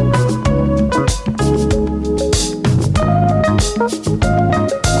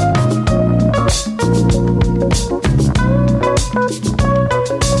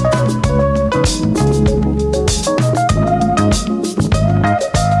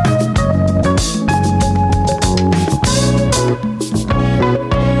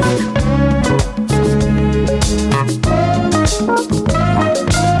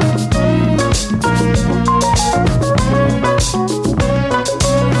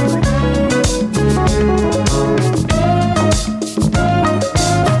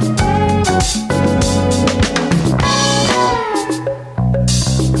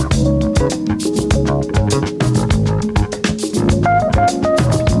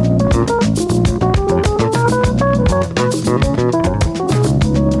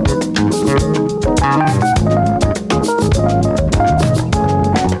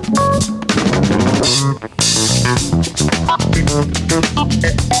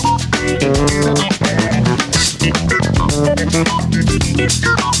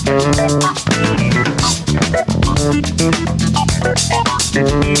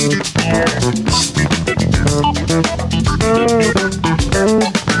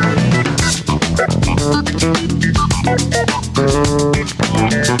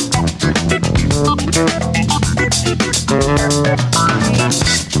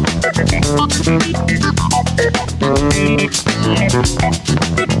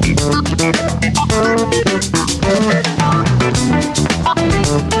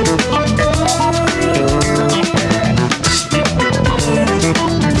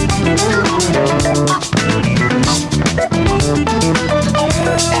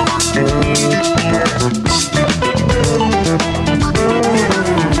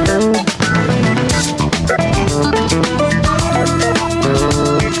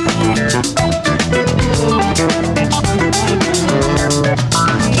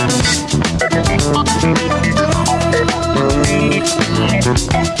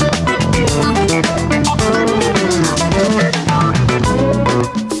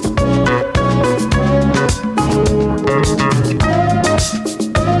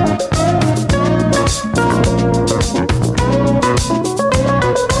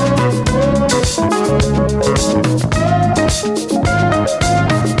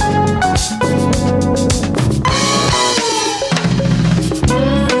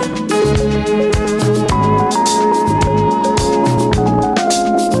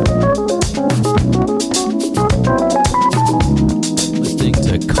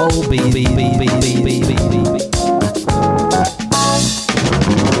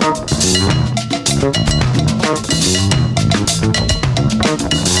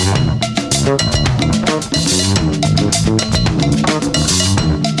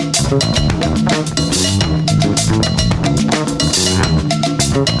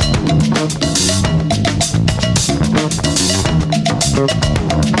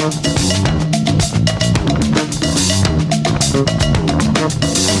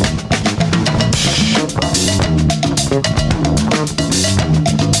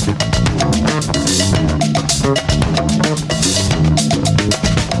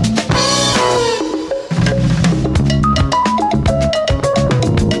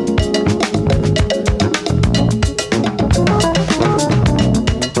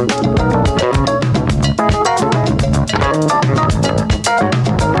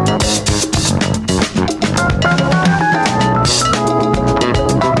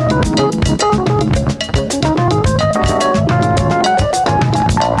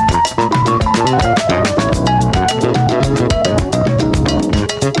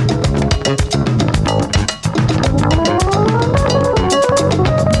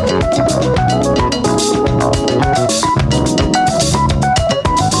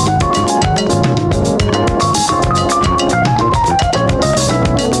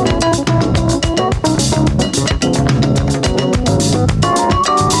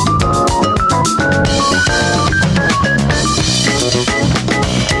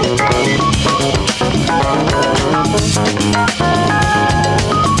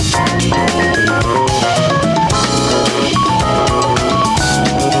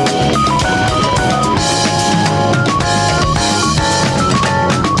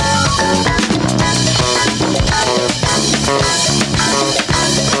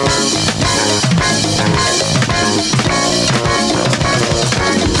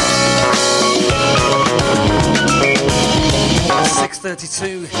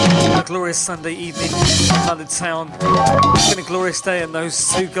 Sunday evening in London town. It's been a glorious day, and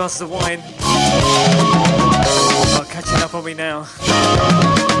those 2 glasses of wine are catching up on me now.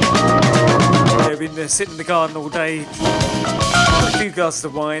 I've been sitting in the garden all day. A few glasses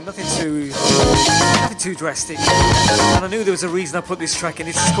of wine, nothing too drastic. And I knew there was a reason I put this track in.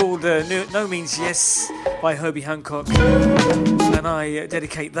 It's called No Means Yes by Herbie Hancock. And I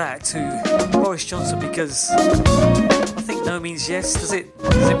dedicate that to Boris Johnson because I think no means yes. Does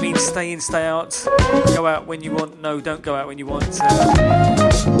it mean stay in, stay out? Go out when you want? No, don't go out when you want.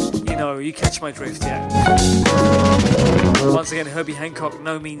 You catch my drift, yeah. Once again, Herbie Hancock,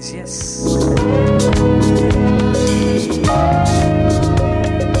 no means yes.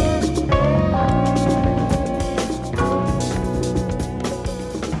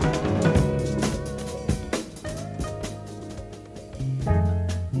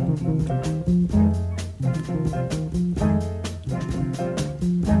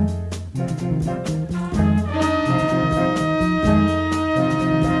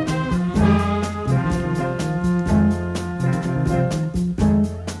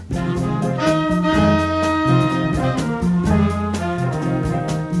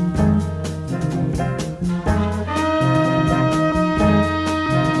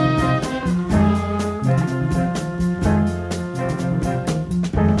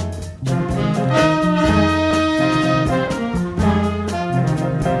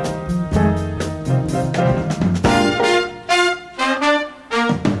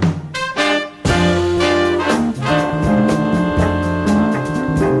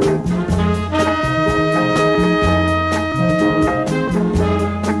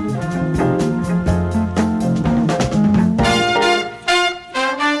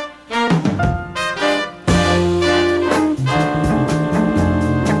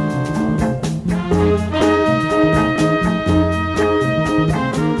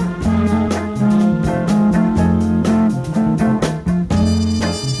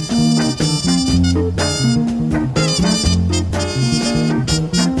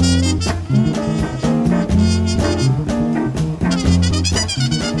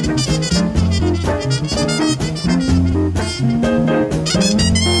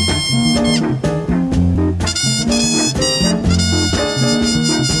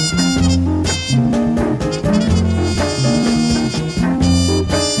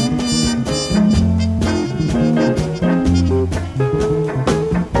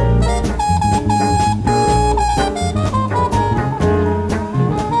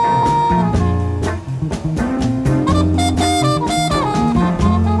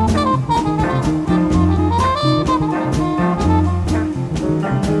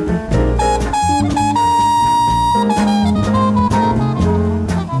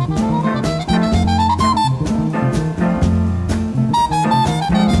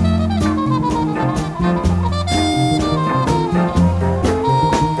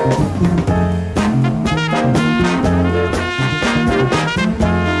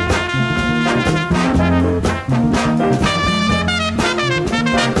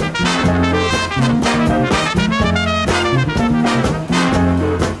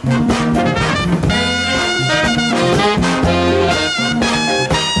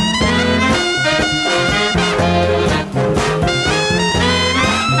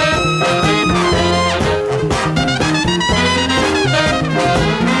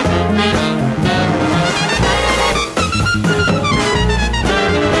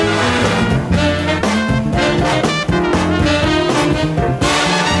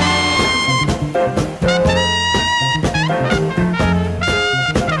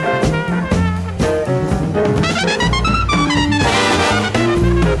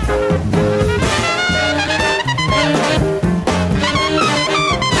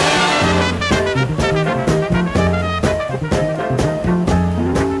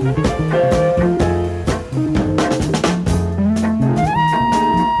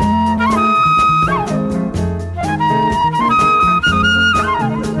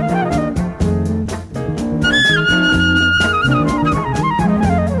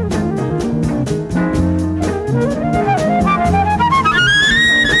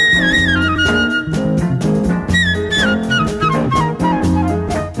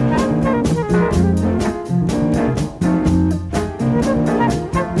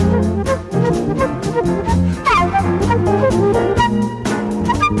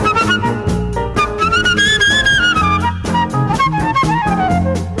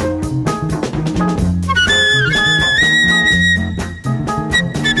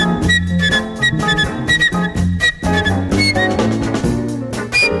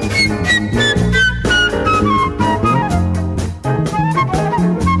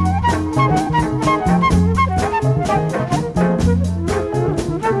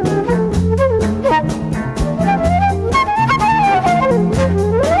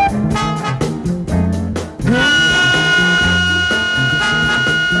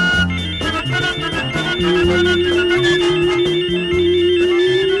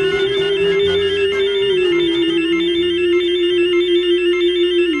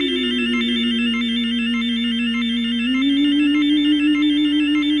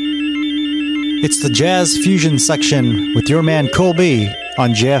 It's the Jazz Fusion section with your man Colby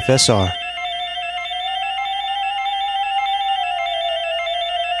on JFSR.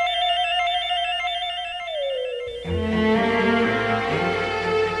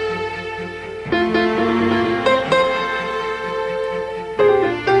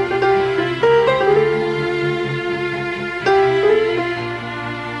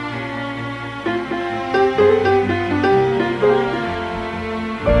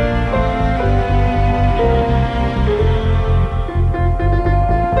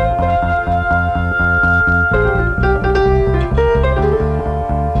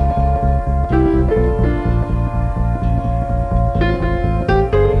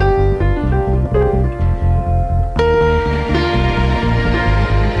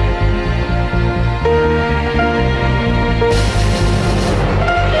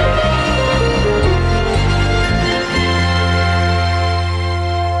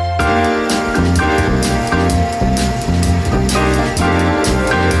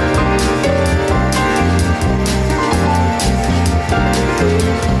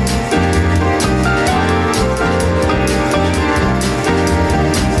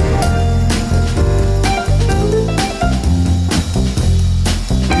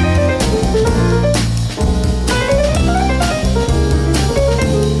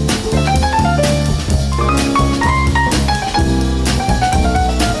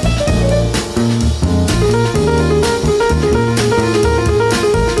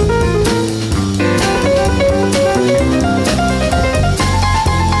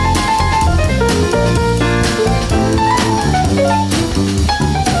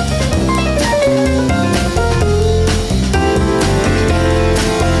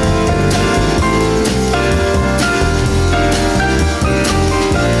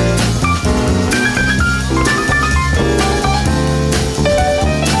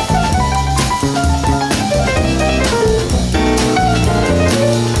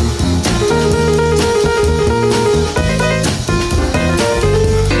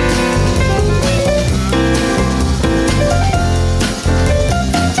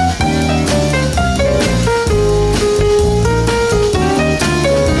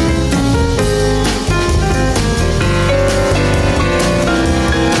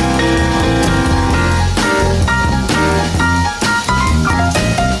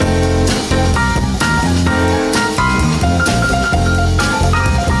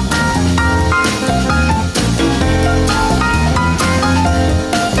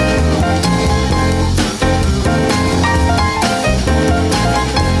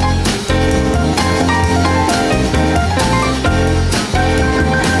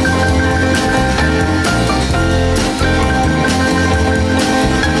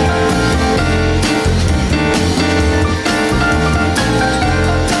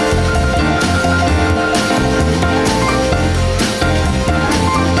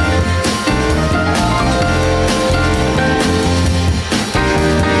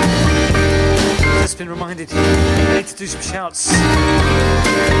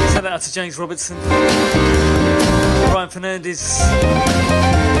 James Robertson, Brian Fernandez,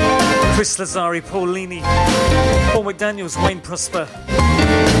 Chris Lazari, Paul Leaney, Paul McDaniels, Wayne Prosper,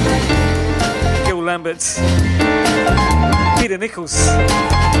 Gil Lambert, Peter Nichols,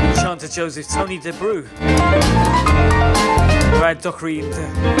 Shanta Joseph, Tony DeBrew, Brad Dockery, and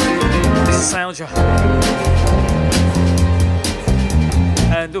Salja,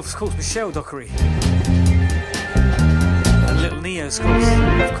 and of course Michelle Dockery. Little Neo's,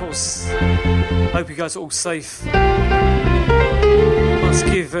 of course. Hope you guys are all safe. Must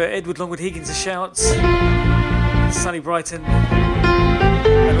give Edward Longwood Higgins a shout. Sunny Brighton,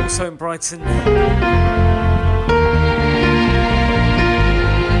 and also in Brighton.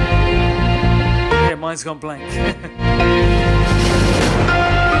 Yeah, mine's gone blank.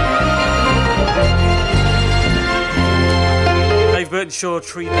 Dave Burtonshaw,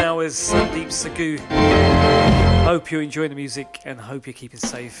 Tree Bowers, Sandeep Sagoo. Hope you're enjoying the music and hope you're keeping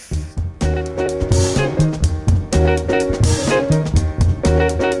safe.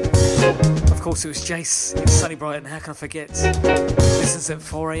 Of course, it was Jace in Sunny Brighton. How can I forget? Listens at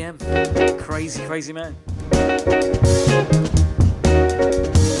 4 a.m. Crazy, crazy man.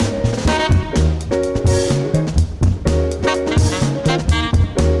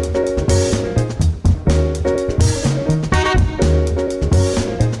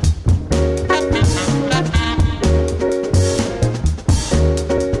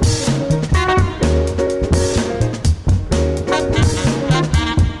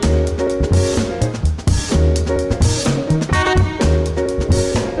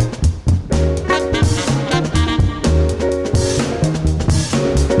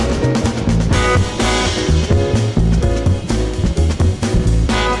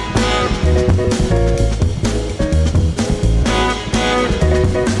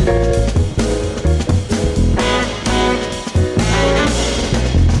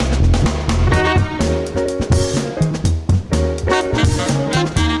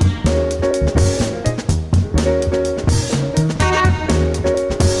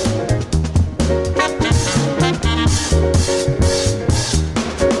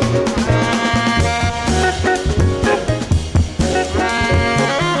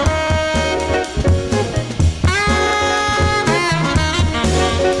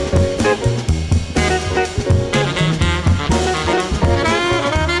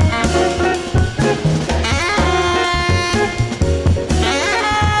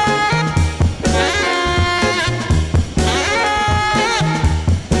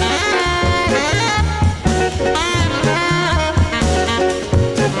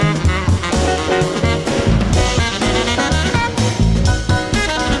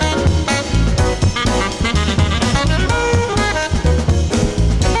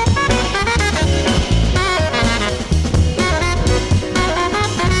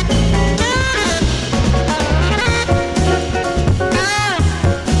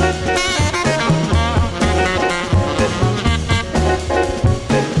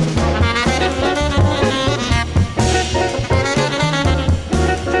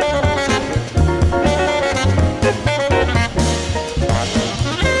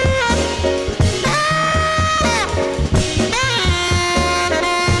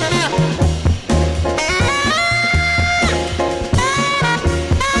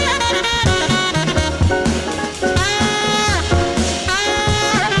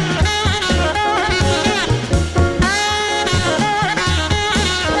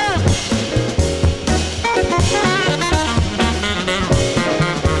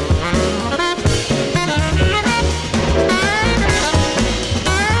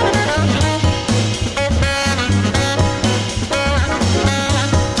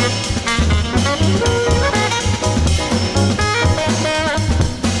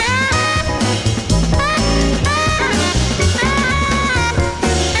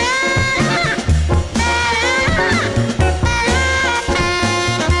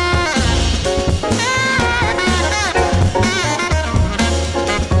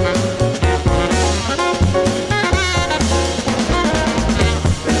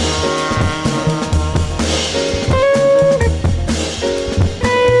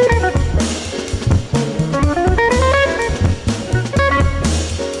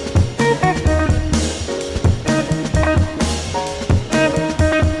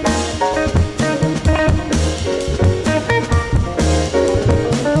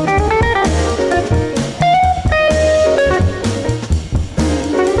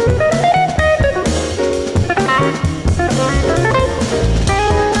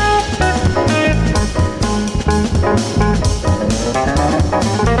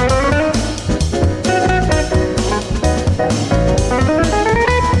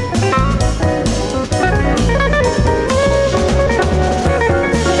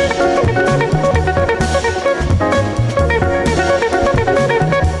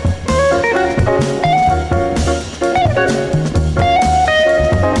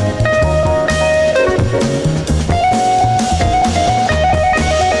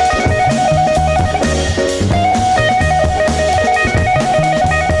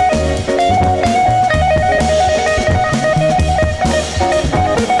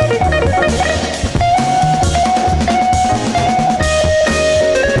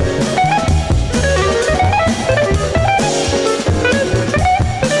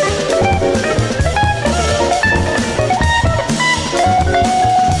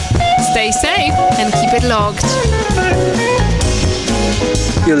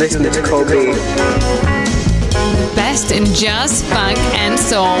 You're listening to Colby. Best in jazz, funk, and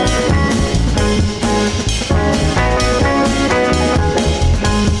soul.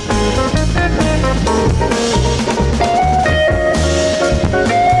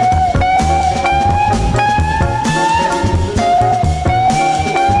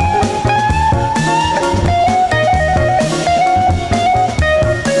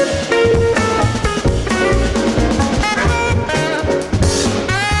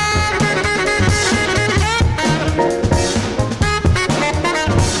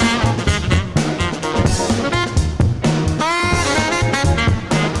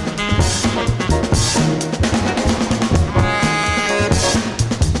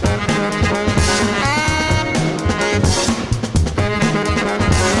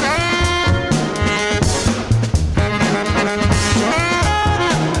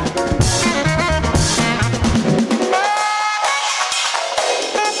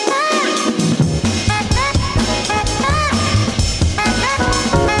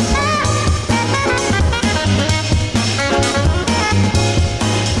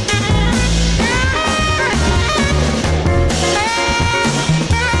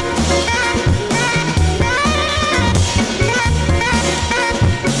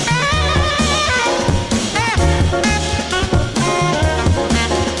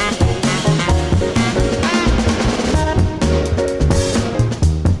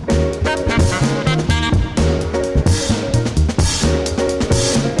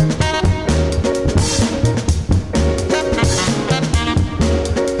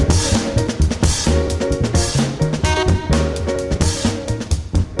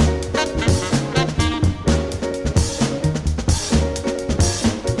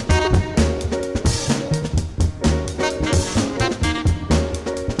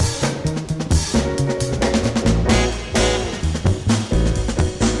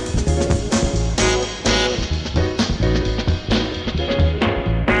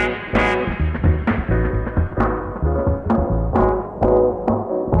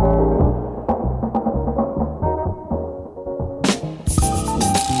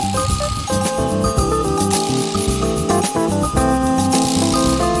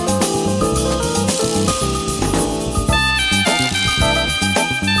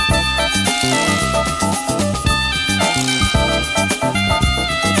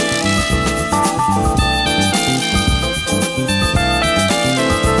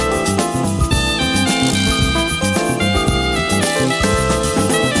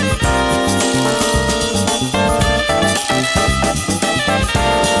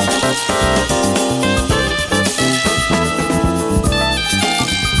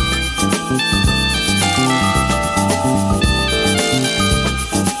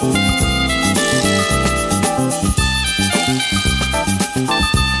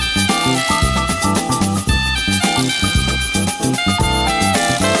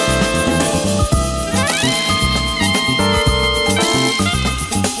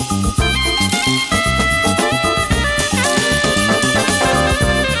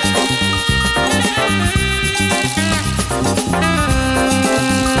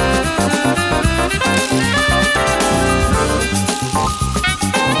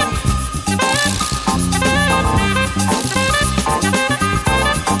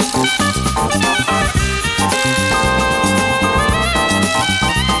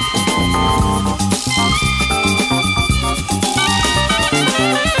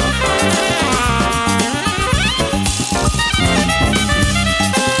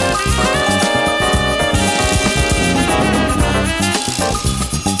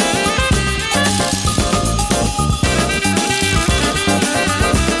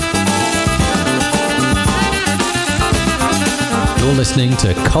 You're listening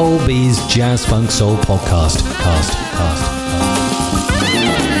to Colby's Jazz Funk Soul Podcast.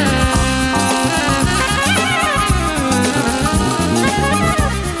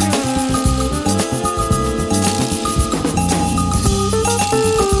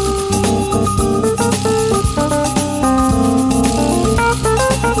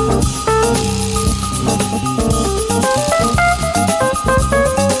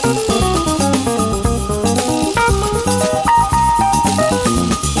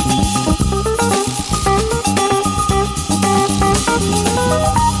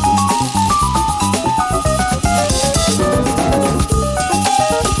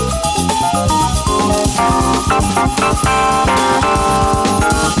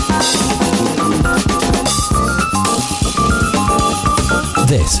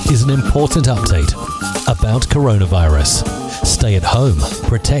 This is an important update about coronavirus. Stay at home,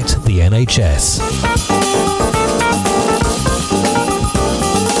 protect the NHS.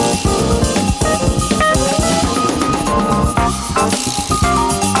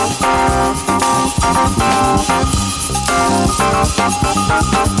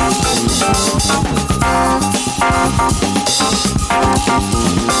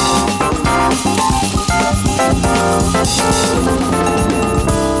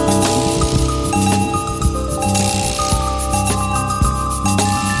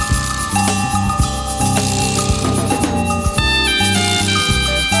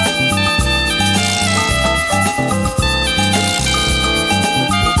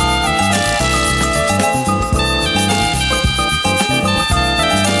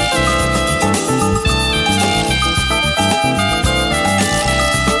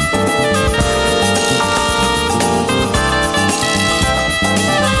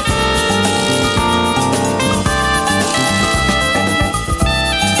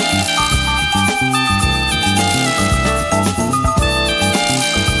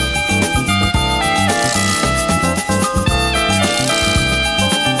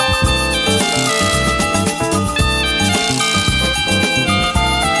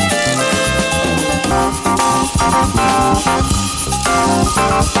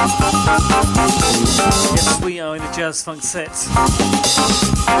 Yes, we are in a jazz funk set.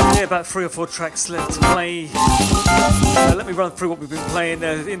 Yeah, about 3 or 4 tracks left to play. Let me run through what we've been playing.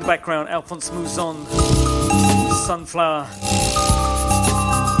 In the background, Alphonse Mouzon, Sunflower, from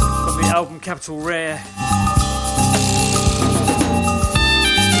the album Capital Rare.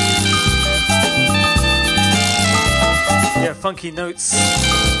 Yeah, funky notes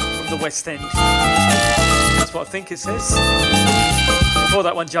from the West End. That's what I think it says. Before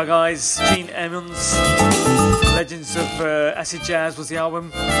that one, Jug Eyes, Gene Ammons, Legends of Acid Jazz was the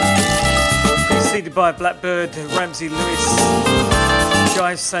album. Preceded by Blackbird, Ramsey Lewis,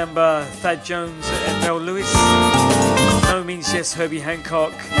 Jive Samba, Thad Jones and Mel Lewis. No Means Yes, Herbie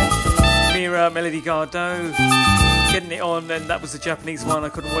Hancock, Mira, Melody Gardot, Getting It On, and that was the Japanese one I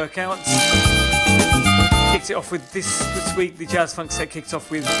couldn't work out. Kicked it off with this week, the Jazz Funk set kicked off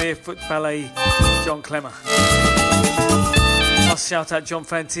with Barefoot Ballet, John Clemmer. Must shout out John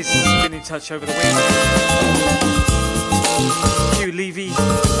Fantis, been in touch over the week. Hugh Levy,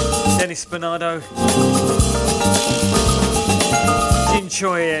 Dennis Bernardo, Jin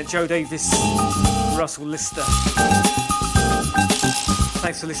Choi, Joe Davis, Russell Lister.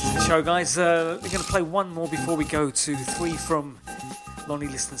 Thanks for listening to the show, guys. We're going to play one more before we go to 3 from Lonnie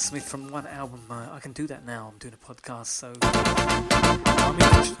Liston Smith from one album. I can do that now. I'm doing a podcast, so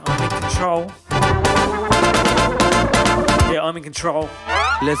I'm in control. Yeah, I'm in control.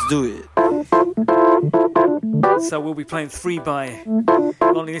 Let's do it. So we'll be playing 3 by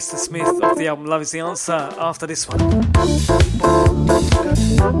Lonnie Liston Smith off the album Love Is The Answer after this one.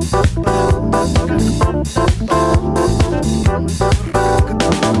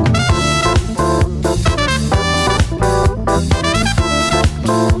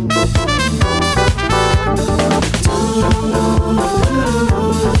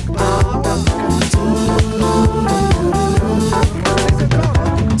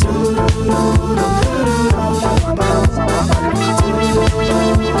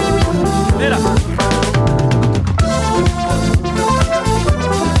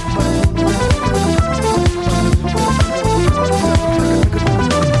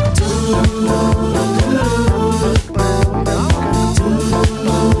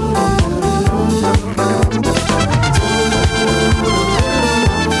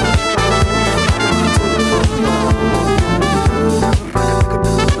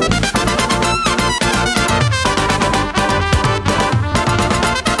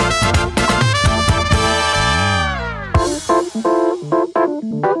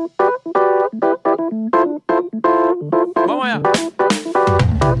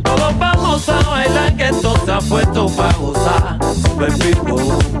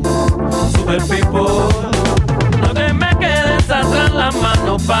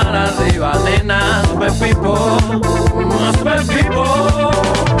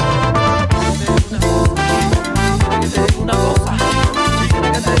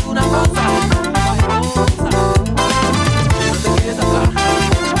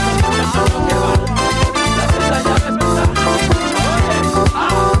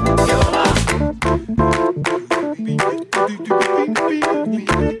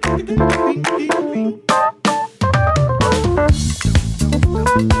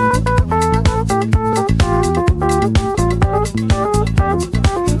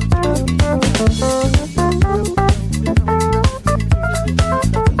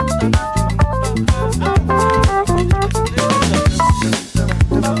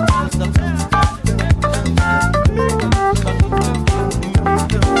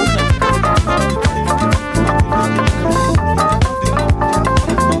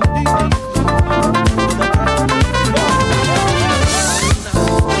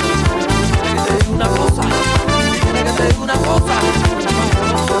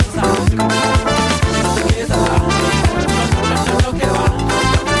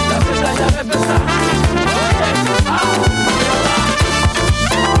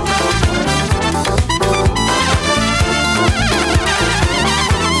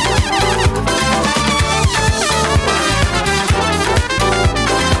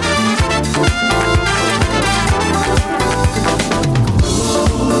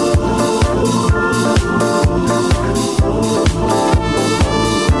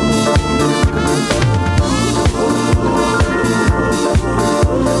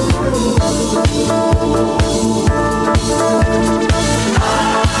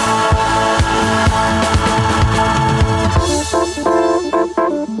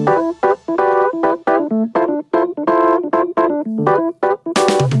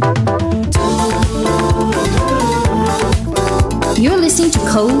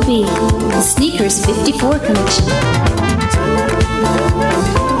 Cole B, the Sneakers 54 collection.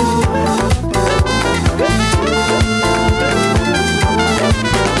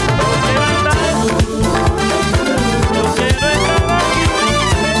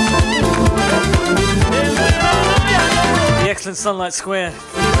 Sunlight Square.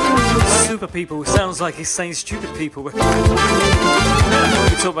 Super people. Sounds like he's saying stupid people. We talk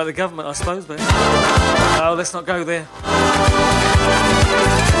about the government, I suppose, but oh, let's not go there.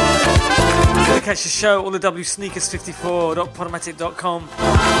 Going to catch the show, all the WSneakers54.podomatic.com.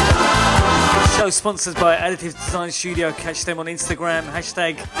 Show sponsored by Additive Design Studio. Catch them on Instagram,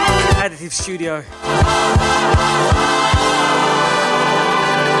 hashtag Additive Studio.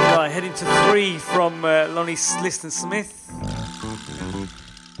 Right, heading to 3 from Lonnie Liston Smith.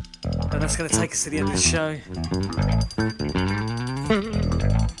 And that's going to take us to the end of the show.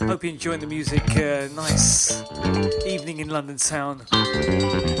 Hope you're enjoying the music. Nice evening in London town.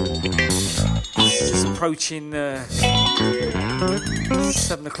 It's just approaching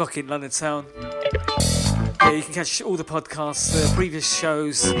 7 o'clock in London town. Yeah, you can catch all the podcasts, the previous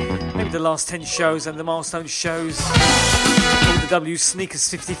shows, maybe the last 10 shows and the milestone shows. All the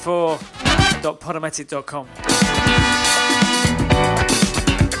WSneakers54.podomatic.com.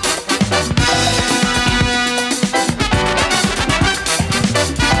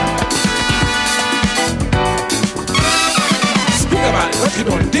 What you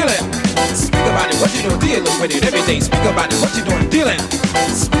doing, dealing? Speak about it. What you doing, dealing with it every day? Speak about it. What you doing, dealing?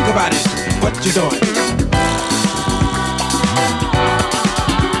 Speak about it. What you doing?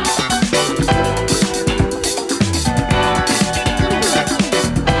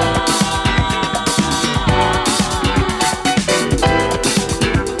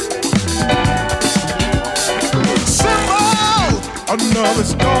 Simple, another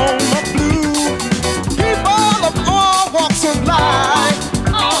storm of blue. People of all walks of life.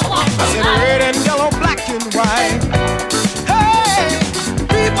 Red and yellow, black and white. Hey,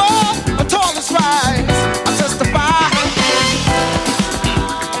 people, a tallest rise. I testify.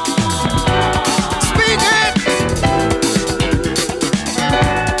 Speak it.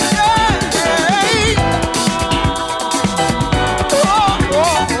 Yeah. Oh,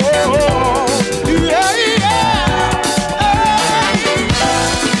 oh, oh, oh. Yeah, yeah. Hey.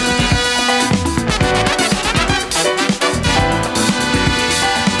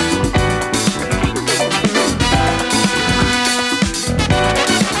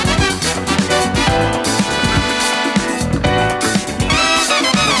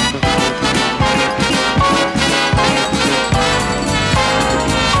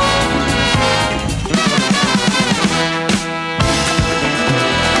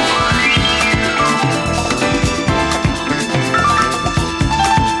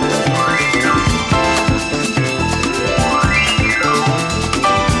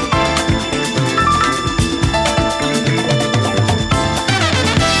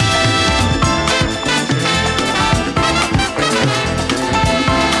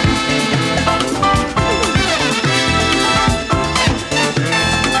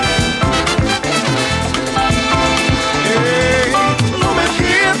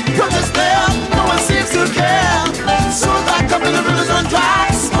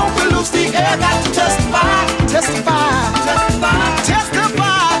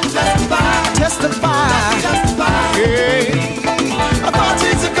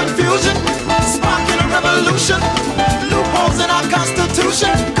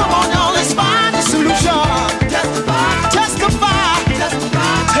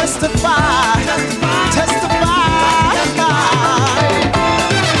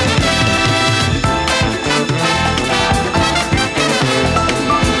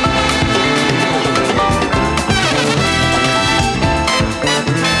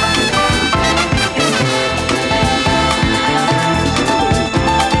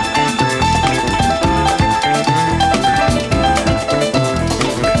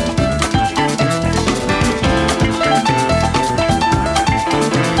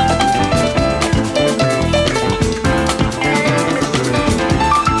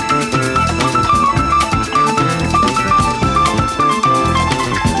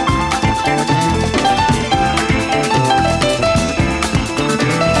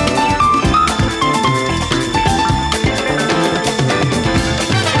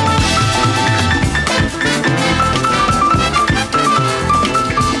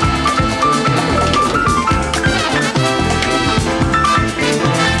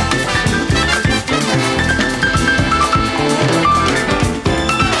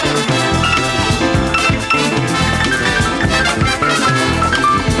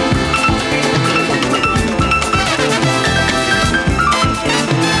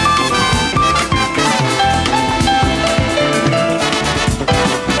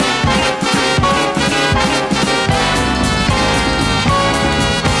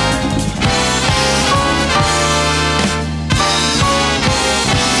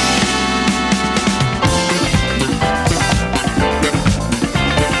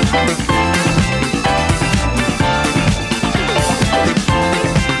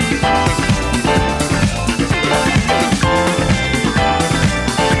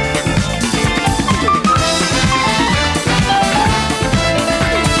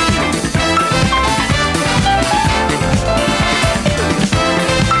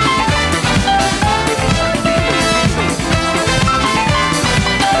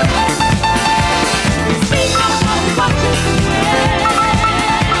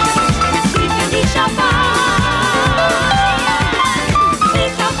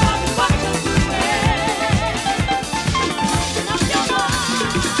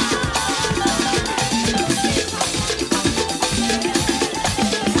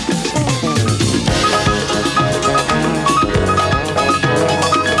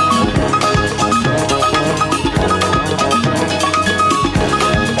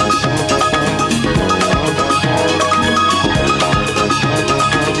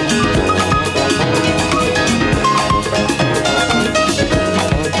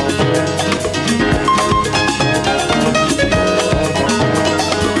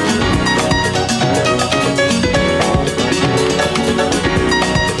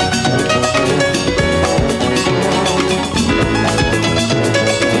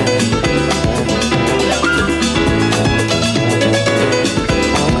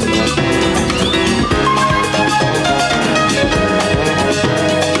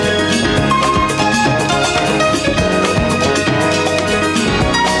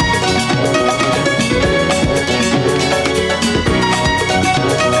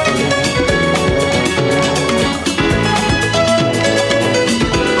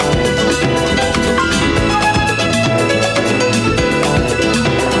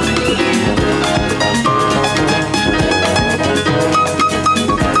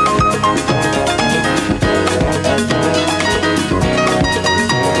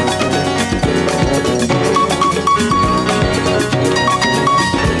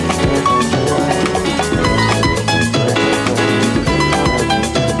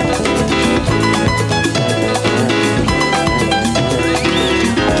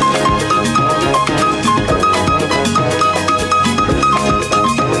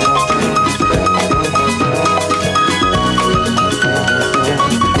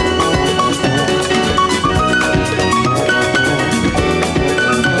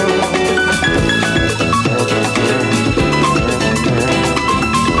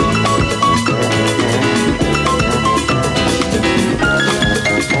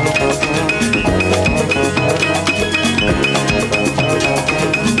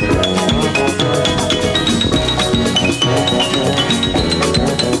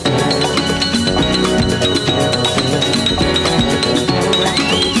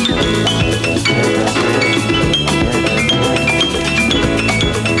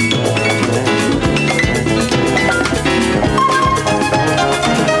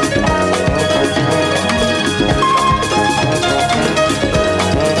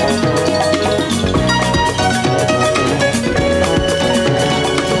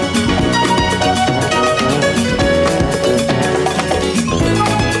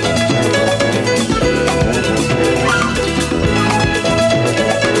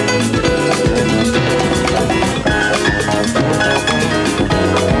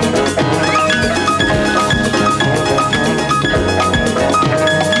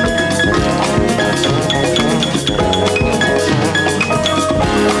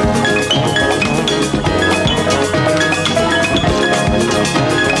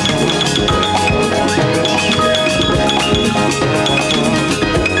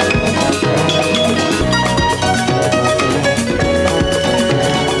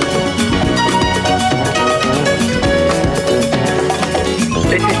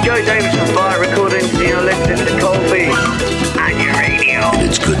 This is Joe Davis from Fire Recordings, and you're listening to Colby and your radio.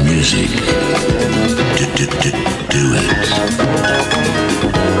 It's good music. Do it.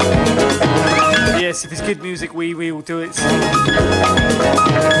 Yes, if it's good music, we will do it.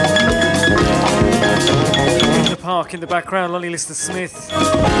 In the park, in the background, Lonnie Lister Smith.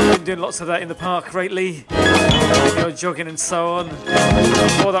 Been doing lots of that in the park lately. Jogging and so on.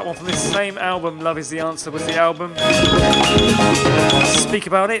 Before that one from this same album, Love Is The Answer was the album. Speak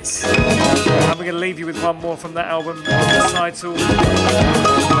About It. And we're going to leave you with one more from that album, titled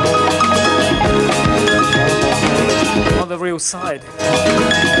On The Real Side. A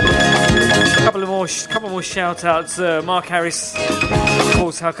couple more shout outs. Mark Harris, of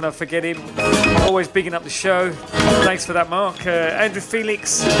course, how can I forget him? Always bigging up the show. Thanks for that, Mark. Andrew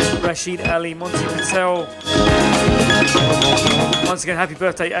Felix, Rashid Ali, Monty Patel. Once again, happy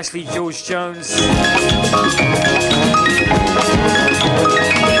birthday, Ashley George Jones.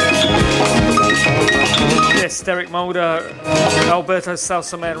 Yes, Derek Mulder, Alberto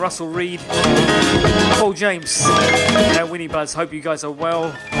Salsa Man, Russell Reed, Paul James, and Winnie Buzz. Hope you guys are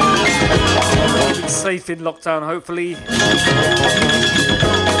well. Keeping safe in lockdown, hopefully.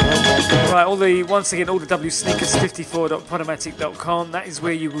 Right, once again, all the WSneakers54.podomatic.com. That is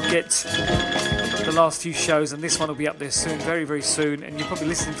where you will get the last few shows, and this one will be up there soon, very, very soon. And you're probably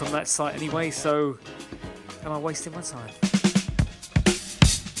listening from that site anyway, so am I wasting my time?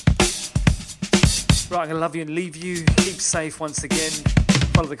 Right, I'm going to love you and leave you. Keep safe once again.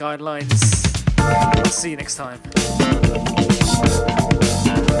 Follow the guidelines. See you next time.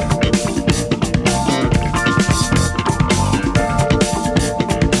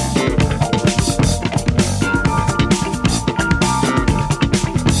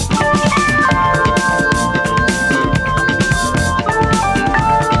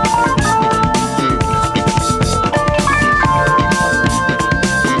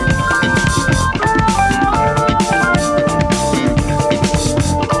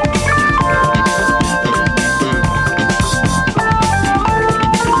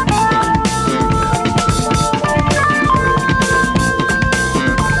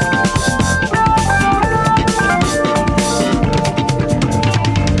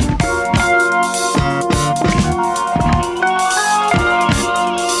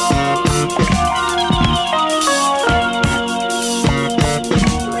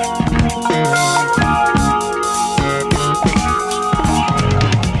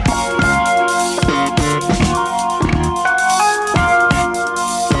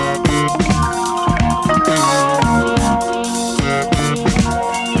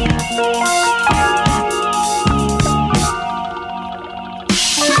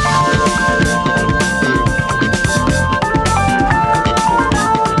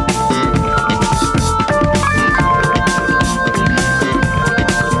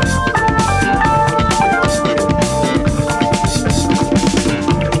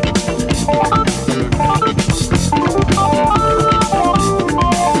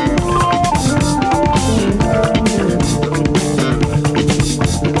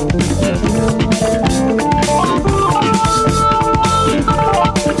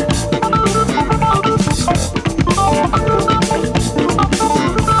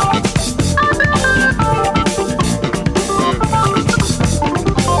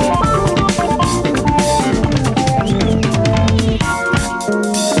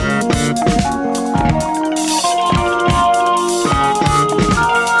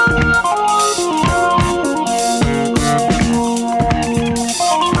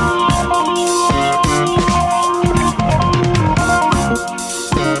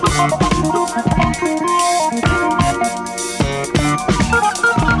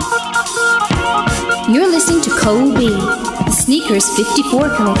 Kobe, the Sneakers 54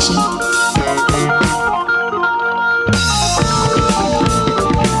 collection.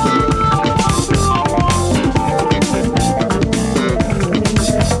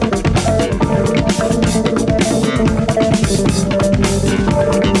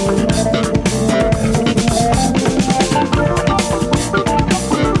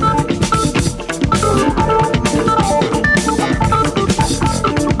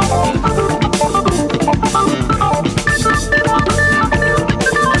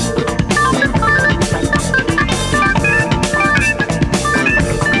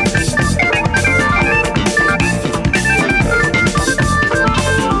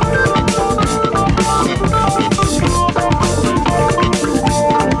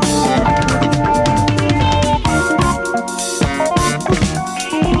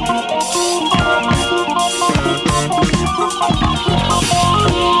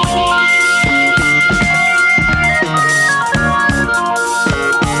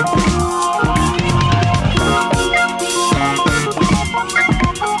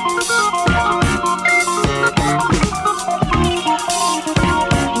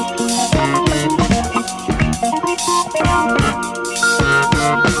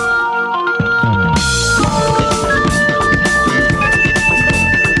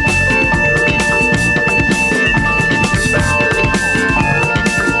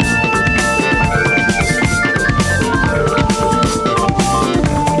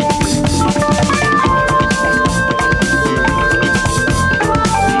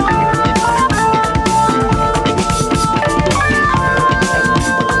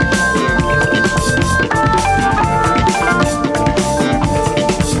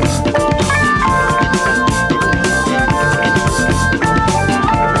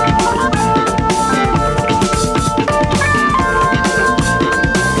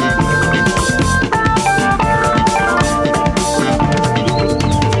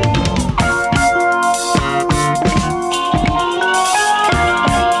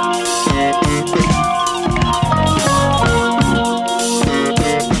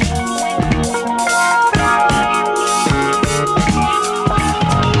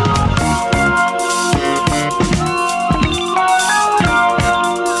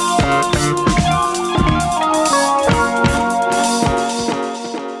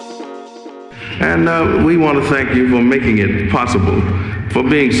 And we want to thank you for making it possible, for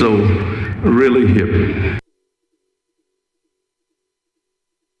being so really hip.